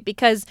interesting point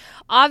because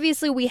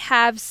obviously we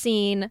have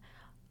seen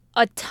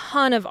a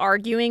ton of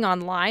arguing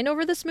online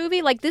over this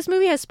movie. Like, this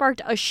movie has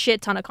sparked a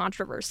shit ton of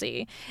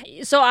controversy.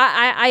 So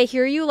I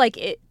hear you.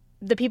 Like,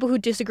 the people who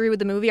disagree with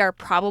the movie are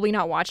probably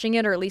not watching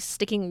it or at least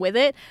sticking with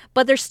it,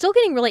 but they're still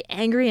getting really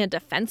angry and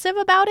defensive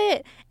about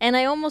it. And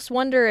I almost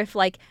wonder if,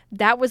 like,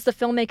 that was the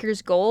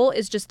filmmaker's goal,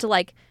 is just to,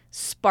 like,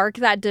 spark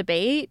that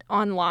debate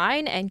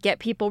online and get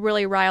people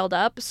really riled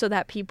up so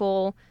that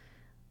people...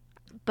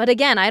 But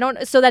again,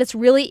 so that it's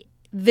really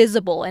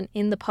visible and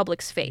in the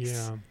public's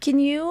face. Yeah. Can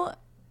you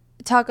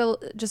talk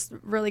just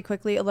really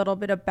quickly a little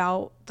bit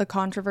about the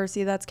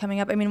controversy that's coming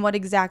up? I mean, what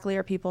exactly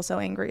are people so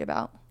angry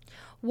about?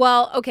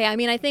 Well, okay. I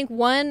mean, I think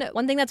one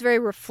thing that's very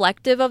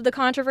reflective of the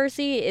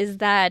controversy is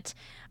that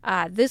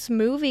this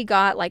movie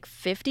got like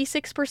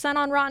 56%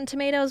 on Rotten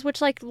Tomatoes,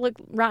 which, like, look,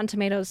 Rotten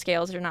Tomatoes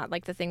scales are not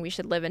like the thing we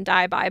should live and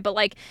die by. But,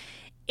 like,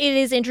 it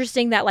is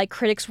interesting that, like,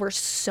 critics were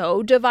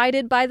so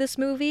divided by this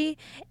movie,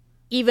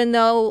 even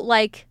though,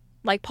 like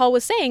Paul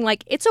was saying,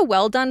 like, it's a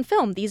well done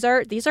film. These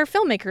are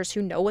filmmakers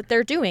who know what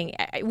they're doing.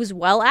 It was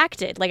well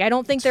acted. Like, I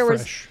don't think there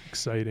was fresh,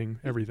 exciting,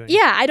 everything.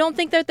 Yeah, I don't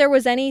think that there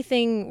was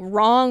anything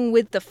wrong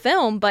with the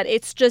film, but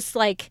it's just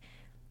like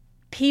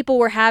people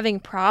were having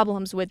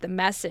problems with the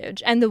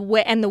message and the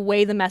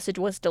way the message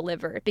was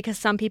delivered, because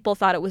some people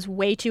thought it was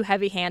way too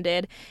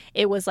heavy-handed.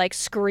 It was like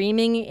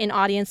screaming in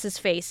audiences'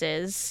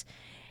 faces.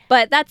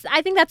 But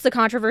I think that's the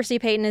controversy,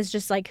 Peyton, is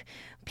just like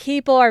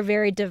people are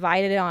very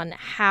divided on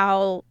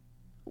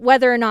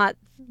whether or not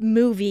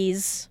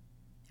movies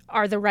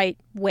are the right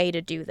way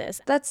to do this.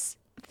 That's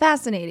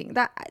fascinating.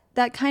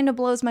 That kind of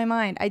blows my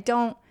mind. I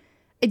don't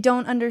I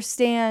don't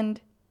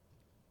understand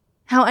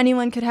how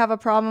anyone could have a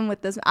problem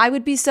with this. I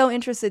would be so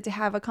interested to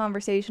have a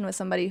conversation with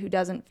somebody who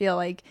doesn't feel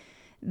like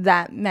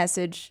that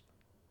message.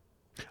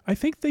 I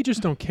think they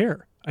just don't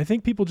care. I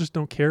think people just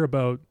don't care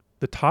about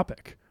the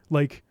topic.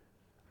 Like,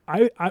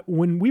 I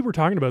when we were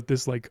talking about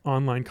this like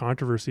online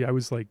controversy, I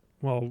was like,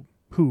 well,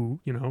 who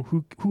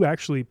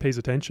actually pays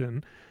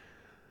attention?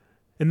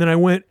 And then I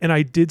went and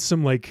I did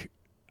some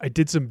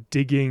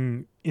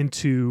digging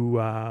into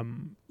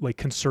like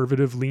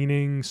conservative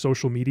leaning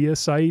social media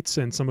sites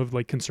and some of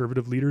like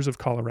conservative leaders of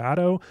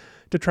Colorado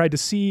to try to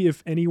see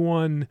if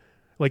anyone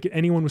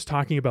was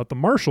talking about the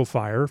Marshall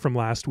Fire from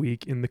last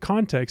week in the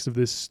context of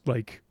this,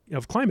 like,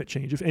 of climate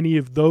change. If any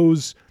of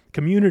those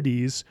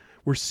communities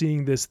were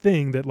seeing this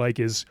thing that like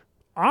is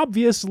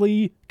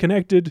obviously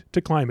connected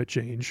to climate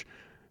change,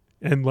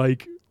 and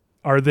like,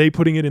 are they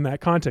putting it in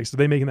that context? Are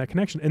they making that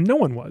connection? And no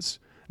one was.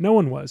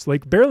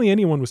 Like, barely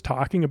anyone was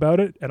talking about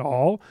it at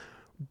all,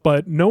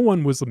 but no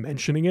one was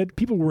mentioning it.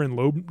 People were in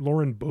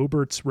Lauren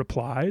Boebert's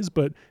replies,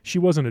 but she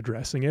wasn't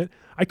addressing it.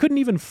 I couldn't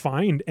even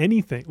find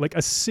anything, like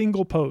a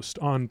single post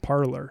on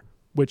Parler,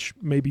 which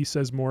maybe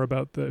says more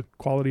about the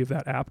quality of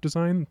that app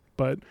design,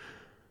 but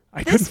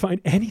I couldn't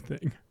find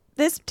anything.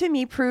 This to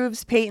me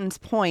proves Peyton's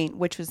point,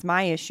 which was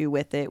my issue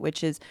with it,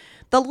 which is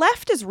the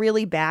left is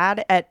really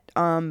bad at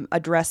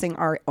addressing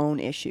our own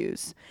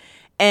issues.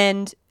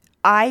 And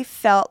I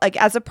felt like,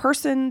 as a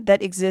person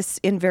that exists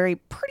in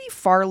pretty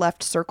far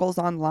left circles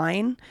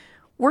online,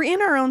 we're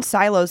in our own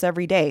silos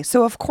every day.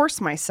 So of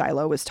course my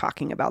silo is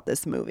talking about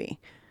this movie.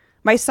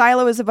 My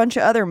silo is a bunch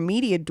of other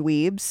media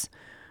dweebs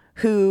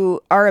who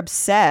are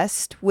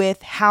obsessed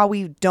with how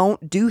we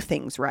don't do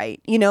things right.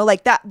 You know,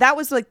 like that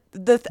was like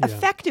the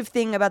effective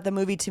thing about the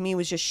movie to me,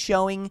 was just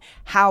showing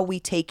how we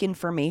take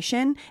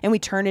information and we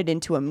turn it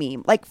into a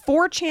meme. Like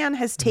 4chan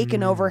has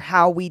taken over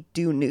how we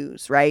do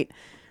news, right?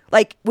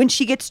 Like when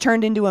she gets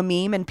turned into a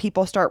meme and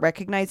people start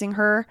recognizing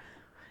her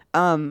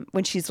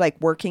when she's like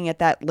working at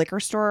that liquor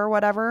store or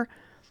whatever.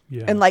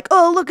 Yeah. And like,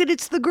 oh, look,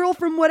 it's the girl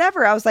from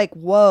whatever. I was like,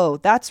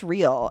 whoa, that's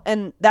real.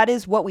 And that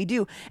is what we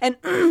do. And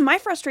my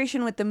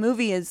frustration with the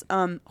movie is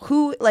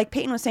who, like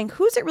Peyton was saying,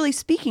 who's it really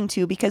speaking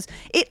to? Because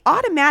it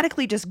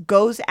automatically just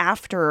goes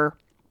after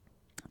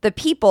the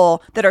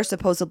people that are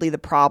supposedly the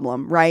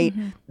problem, right?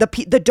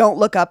 Mm-hmm. The don't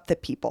look up the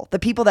people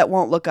that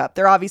won't look up.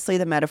 They're obviously,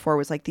 the metaphor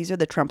was like, these are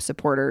the Trump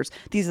supporters.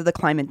 These are the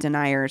climate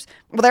deniers.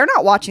 Well, they're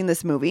not watching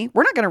this movie.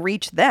 We're not going to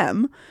reach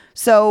them.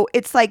 So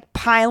it's like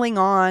piling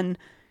on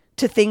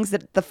to things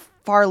that the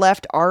far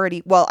left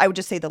already, well, I would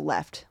just say the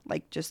left,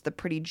 like just the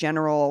pretty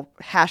general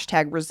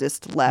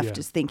 #resist left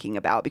is thinking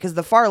about, because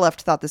the far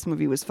left thought this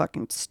movie was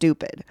fucking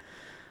stupid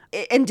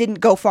and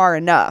didn't go far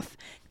enough.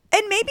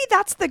 And maybe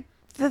that's the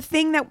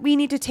thing that we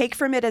need to take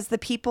from it as the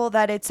people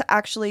that it's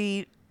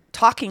actually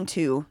talking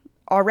to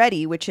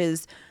already, which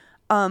is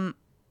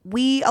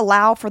we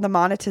allow for the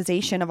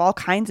monetization of all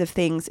kinds of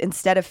things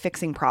instead of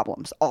fixing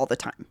problems all the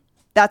time.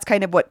 That's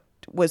kind of what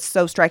was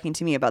so striking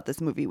to me about this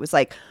movie, was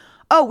like,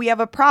 oh, we have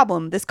a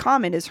problem. This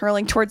comet is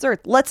hurling towards Earth.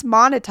 Let's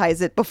monetize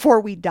it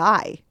before we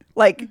die.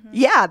 Like,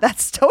 yeah,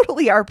 that's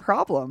totally our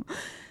problem.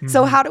 Mm-hmm.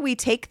 So how do we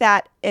take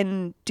that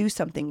and do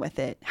something with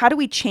it? How do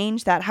we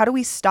change that? How do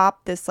we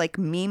stop this like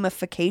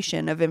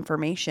memification of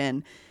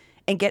information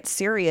and get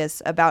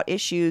serious about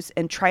issues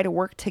and try to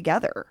work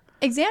together?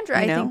 Exandra,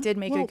 I think, did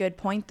make a good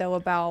point, though,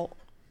 about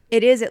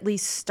it is at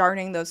least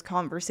starting those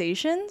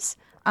conversations.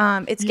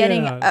 It's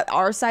getting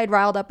our side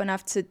riled up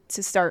enough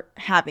to start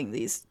having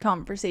these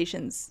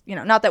conversations. You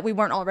know, not that we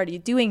weren't already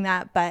doing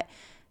that, but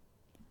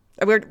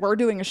we're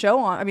doing a show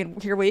on. I mean,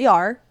 here we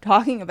are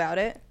talking about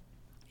it.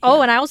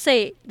 Oh, and I will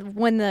say,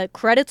 when the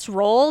credits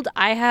rolled,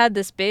 I had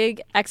this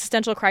big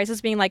existential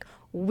crisis, being like,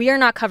 we are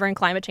not covering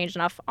climate change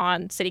enough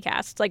on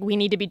CityCast. Like, we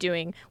need to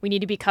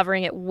be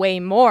covering it way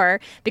more,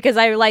 because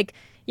I like,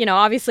 you know,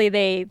 obviously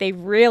they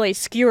really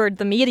skewered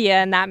the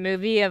media in that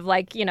movie of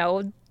like, you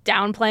know,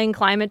 downplaying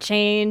climate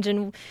change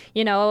and,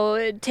 you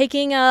know,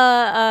 taking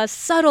a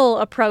subtle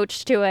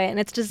approach to it. And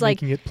it's just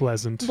like making it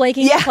pleasant.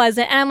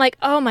 And I'm like,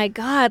 oh my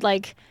God,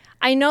 like,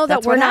 I know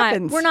that we're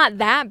not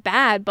that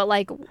bad, but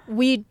like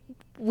we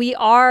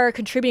are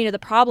contributing to the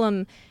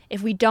problem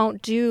if we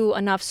don't do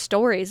enough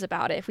stories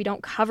about it, if we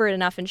don't cover it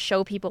enough and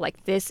show people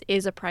like this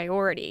is a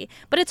priority.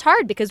 But it's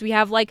hard because we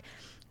have like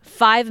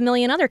 5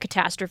 million other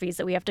catastrophes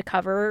that we have to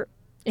cover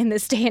in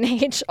this day and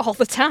age all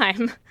the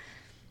time.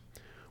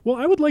 Well,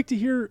 I would like to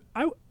hear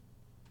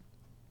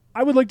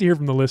I would like to hear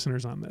from the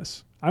listeners on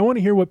this. I want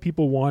to hear what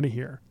people want to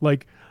hear.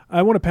 Like,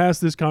 I want to pass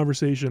this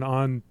conversation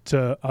on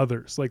to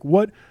others. Like,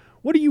 what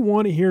do you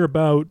want to hear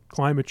about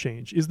climate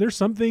change? Is there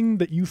something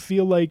that you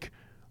feel like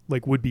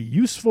would be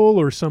useful,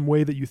 or some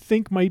way that you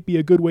think might be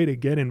a good way to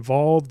get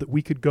involved that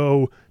we could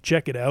go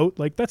check it out?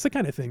 Like, that's the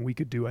kind of thing we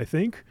could do, I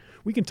think.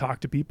 We can talk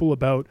to people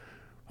about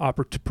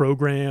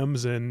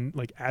programs and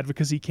like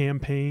advocacy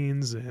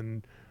campaigns,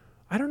 and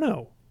I don't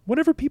know.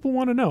 Whatever people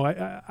want to know.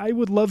 I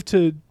would love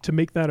to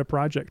make that a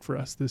project for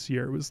us this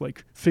year. It was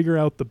like, figure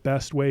out the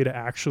best way to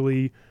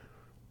actually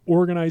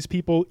organize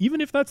people,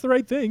 even if that's the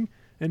right thing,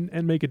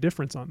 and make a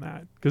difference on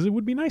that, because it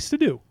would be nice to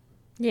do.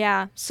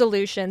 Yeah,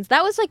 solutions.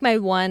 That was like my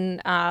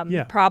one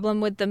problem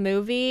with the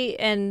movie.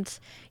 And,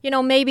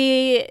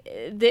 maybe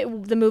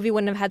the movie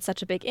wouldn't have had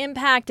such a big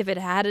impact if it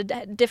had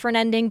a different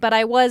ending. But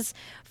I was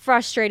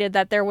frustrated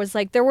that there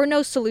were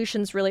no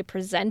solutions really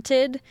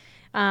presented.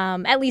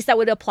 At least that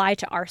would apply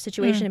to our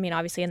situation. I mean,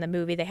 obviously in the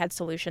movie they had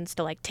solutions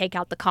to like take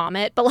out the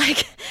comet, but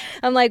like,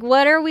 I'm like,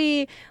 what are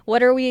we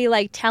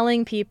like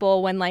telling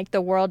people when like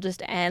the world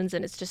just ends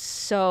and it's just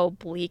so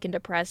bleak and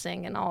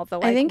depressing and all the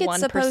like I think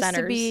it's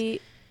 1%ers.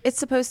 It's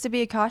supposed to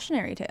be a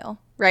cautionary tale,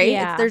 right?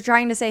 Yeah. They're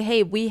trying to say,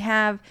 hey, we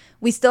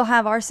still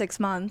have our 6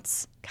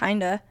 months,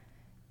 kinda,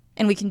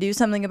 and we can do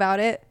something about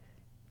it.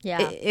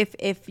 Yeah.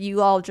 If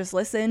you all just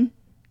listen.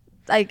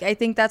 Like, I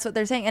think that's what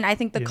they're saying. And I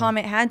think the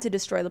comet had to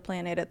destroy the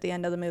planet at the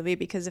end of the movie,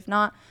 because if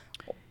not,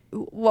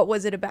 what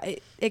was it about?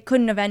 It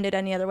couldn't have ended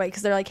any other way,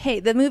 because they're like, hey,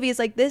 the movie is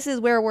like, this is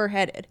where we're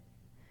headed.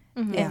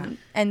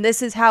 And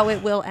this is how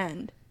it will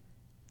end.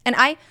 And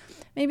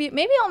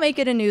maybe I'll make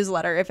it a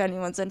newsletter if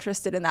anyone's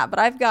interested in that. But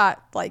I've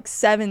got like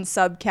 7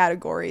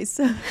 subcategories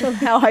of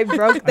how I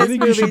broke this I think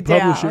movie you should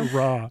down. publish it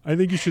raw. I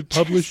think you should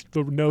publish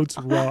the notes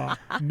raw,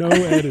 no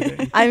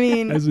editing, I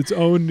mean, as its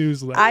own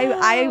newsletter.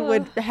 I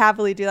would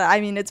happily do that. I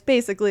mean, it's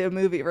basically a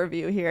movie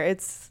review here.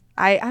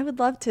 I would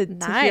love to hear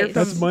Nice. from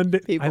That's Monday.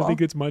 people. I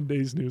think it's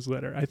Monday's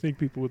newsletter. I think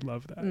people would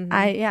love that.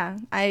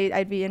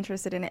 I'd be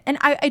interested in it. And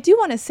I do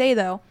want to say,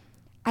 though,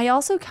 I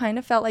also kind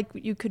of felt like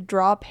you could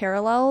draw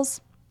parallels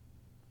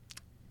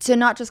to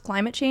not just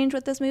climate change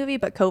with this movie,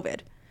 but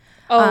COVID.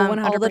 Oh,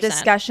 100%. All the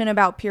discussion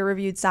about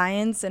peer-reviewed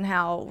science and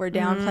how we're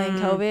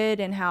downplaying COVID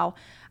and how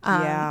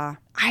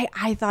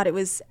I thought it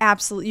was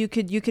absolute. You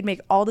could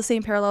make all the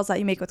same parallels that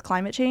you make with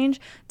climate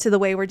change to the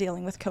way we're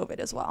dealing with COVID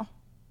as well.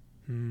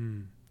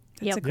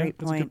 That's a great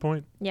That's a good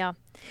point. Yeah.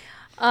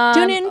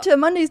 Tune in to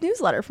Monday's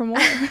newsletter for more.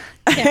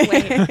 Can't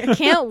wait.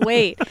 Can't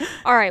wait.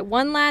 All right.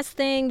 One last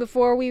thing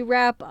before we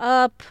wrap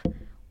up.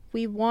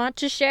 We want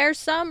to share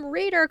some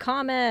reader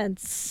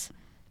comments.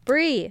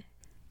 Bree,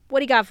 what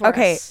do you got for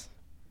us?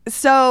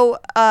 So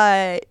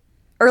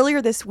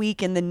earlier this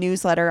week in the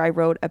newsletter, I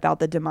wrote about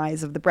the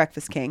demise of the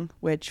Breakfast King,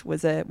 which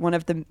was one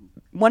of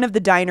the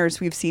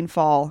diners we've seen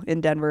fall in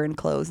Denver and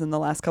close in the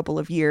last couple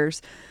of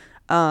years.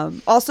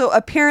 Also,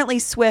 apparently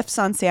Swift's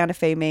on Santa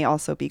Fe may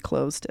also be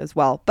closed as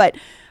well. But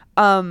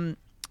so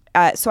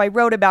I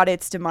wrote about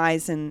its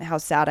demise and how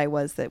sad I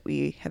was that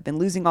we have been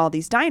losing all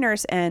these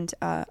diners. And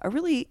I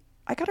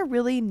got a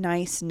really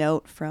nice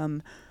note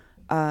from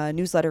a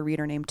newsletter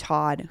reader named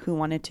Todd, who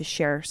wanted to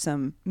share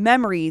some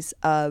memories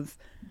of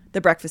the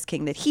Breakfast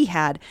King that he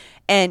had.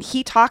 And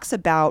he talks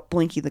about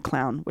Blinky the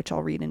Clown, which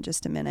I'll read in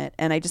just a minute.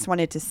 And I just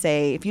wanted to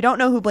say, if you don't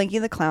know who Blinky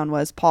the Clown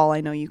was, Paul, I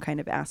know you kind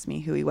of asked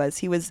me who he was.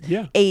 He was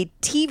a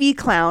TV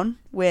clown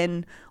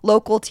when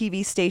local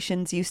TV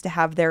stations used to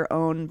have their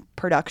own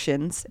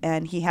productions.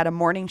 And he had a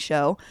morning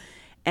show.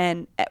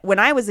 And when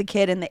I was a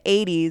kid in the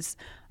 80s,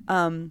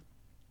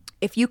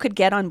 if you could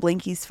get on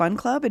Blinky's Fun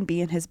Club and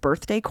be in his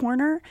birthday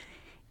corner,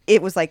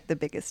 it was like the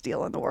biggest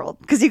deal in the world,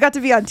 because you got to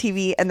be on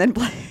TV and then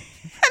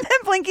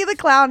Blinky the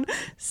Clown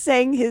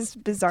sang his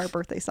bizarre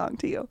birthday song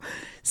to you.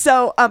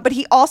 So, but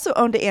he also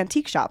owned an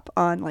antique shop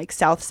on like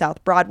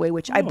South Broadway,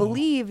 which I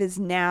believe is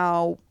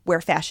now where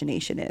Fashion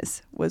Nation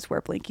was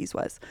where Blinky's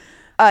was.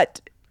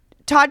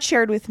 Todd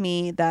shared with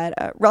me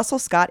that Russell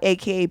Scott,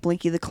 aka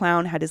Blinky the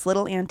Clown, had his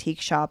little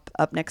antique shop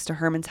up next to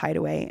Herman's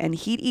Hideaway, and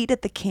he'd eat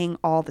at the King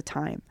all the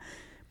time.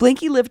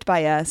 Blinky lived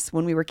by us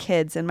when we were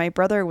kids, and my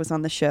brother was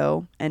on the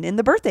show and in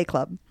the birthday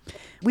club.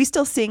 We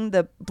still sing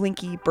the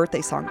Blinky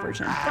birthday song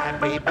version.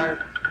 Happy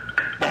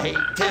birthday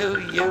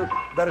to you.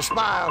 Better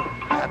smile.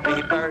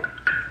 Happy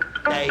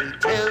birthday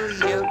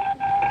to you.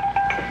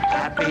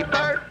 Happy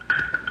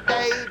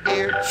birthday,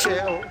 dear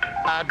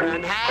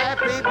children.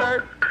 Happy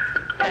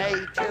birthday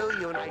to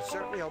you. And I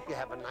certainly hope you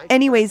have a nice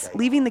Anyways, birthday.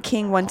 leaving the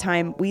King one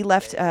time, we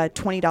left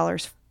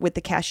 $20 with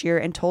the cashier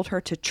and told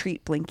her to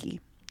treat Blinky.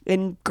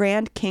 In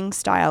grand King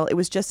style, it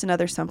was just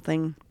another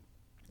something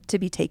to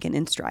be taken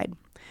in stride.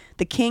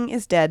 The King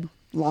is dead.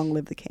 Long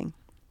live the King.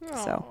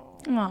 So,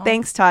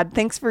 thanks, Todd.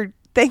 Thanks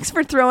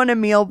for throwing a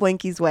meal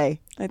Blinky's way.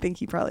 I think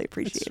he probably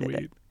appreciated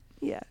it.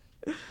 Yeah.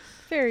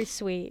 Very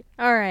sweet.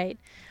 All right.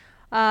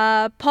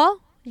 Paul,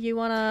 you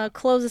want to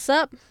close us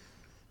up?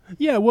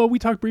 Yeah, well, we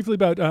talked briefly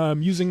about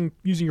using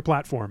your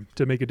platform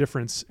to make a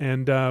difference.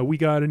 And we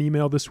got an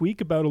email this week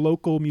about a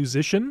local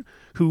musician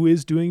who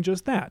is doing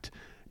just that.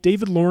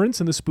 David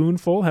Lawrence and the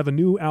Spoonful have a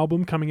new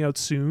album coming out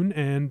soon,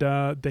 and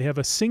they have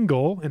a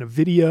single and a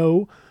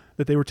video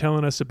that they were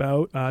telling us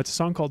about. It's a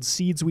song called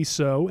Seeds We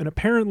Sow, and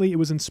apparently it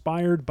was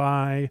inspired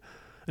by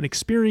an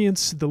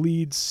experience the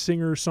lead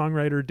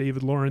singer-songwriter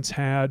David Lawrence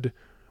had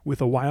with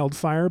a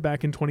wildfire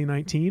back in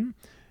 2019.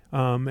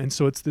 And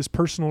so it's this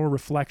personal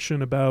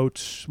reflection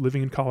about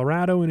living in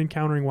Colorado and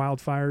encountering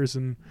wildfires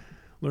and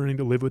learning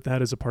to live with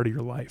that as a part of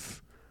your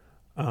life.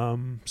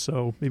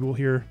 So maybe we'll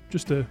hear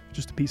just a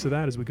piece of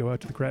that as we go out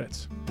to the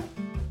credits.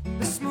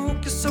 The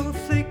smoke is so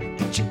thick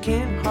that you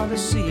can't hardly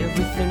see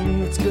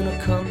everything that's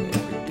gonna come,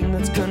 everything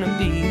that's gonna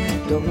be.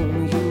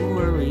 Don't you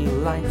worry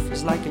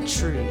is like a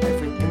tree.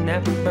 Everything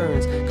that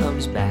burns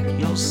comes back,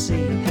 you'll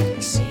see.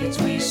 The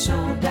seeds we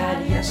sowed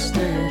died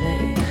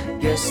yesterday.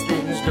 Guess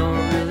things don't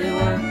really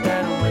work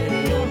that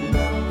way, oh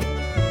no.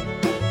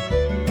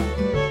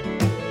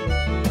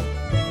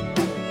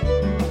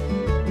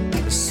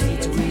 The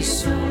seeds we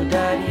sowed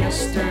died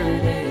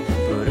yesterday,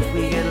 but if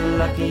we get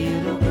lucky,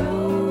 it'll go.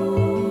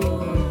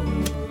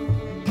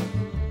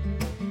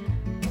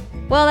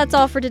 Well, that's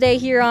all for today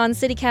here on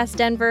CityCast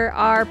Denver.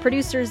 Our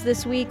producers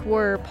this week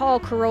were Paul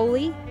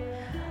Caroli,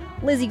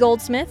 Lizzie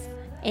Goldsmith,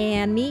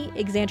 and me,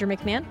 Xander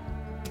McMahon.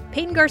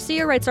 Peyton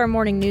Garcia writes our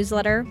morning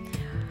newsletter.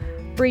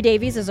 Bree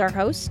Davies is our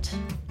host.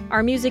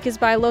 Our music is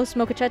by Los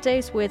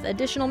Mocachetes, with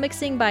additional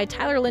mixing by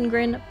Tyler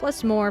Lindgren,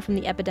 plus more from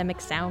the Epidemic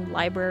Sound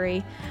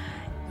Library.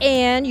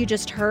 And you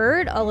just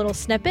heard a little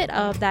snippet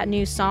of that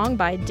new song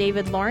by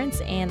David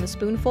Lawrence and The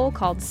Spoonful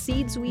called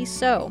Seeds We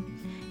Sow.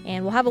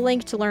 And we'll have a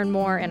link to learn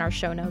more in our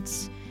show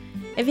notes.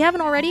 If you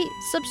haven't already,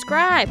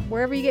 subscribe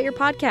wherever you get your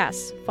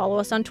podcasts. Follow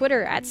us on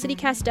Twitter at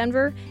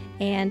CityCastDenver,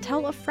 and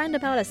tell a friend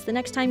about us the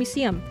next time you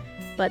see them.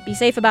 But be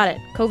safe about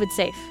it. COVID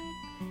safe.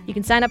 You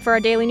can sign up for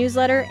our daily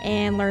newsletter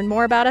and learn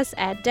more about us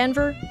at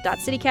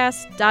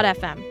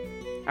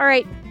denver.citycast.fm. All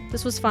right,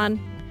 this was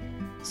fun.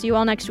 See you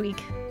all next week.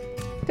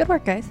 Good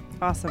work, guys.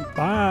 Awesome.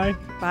 Bye.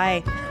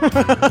 Bye.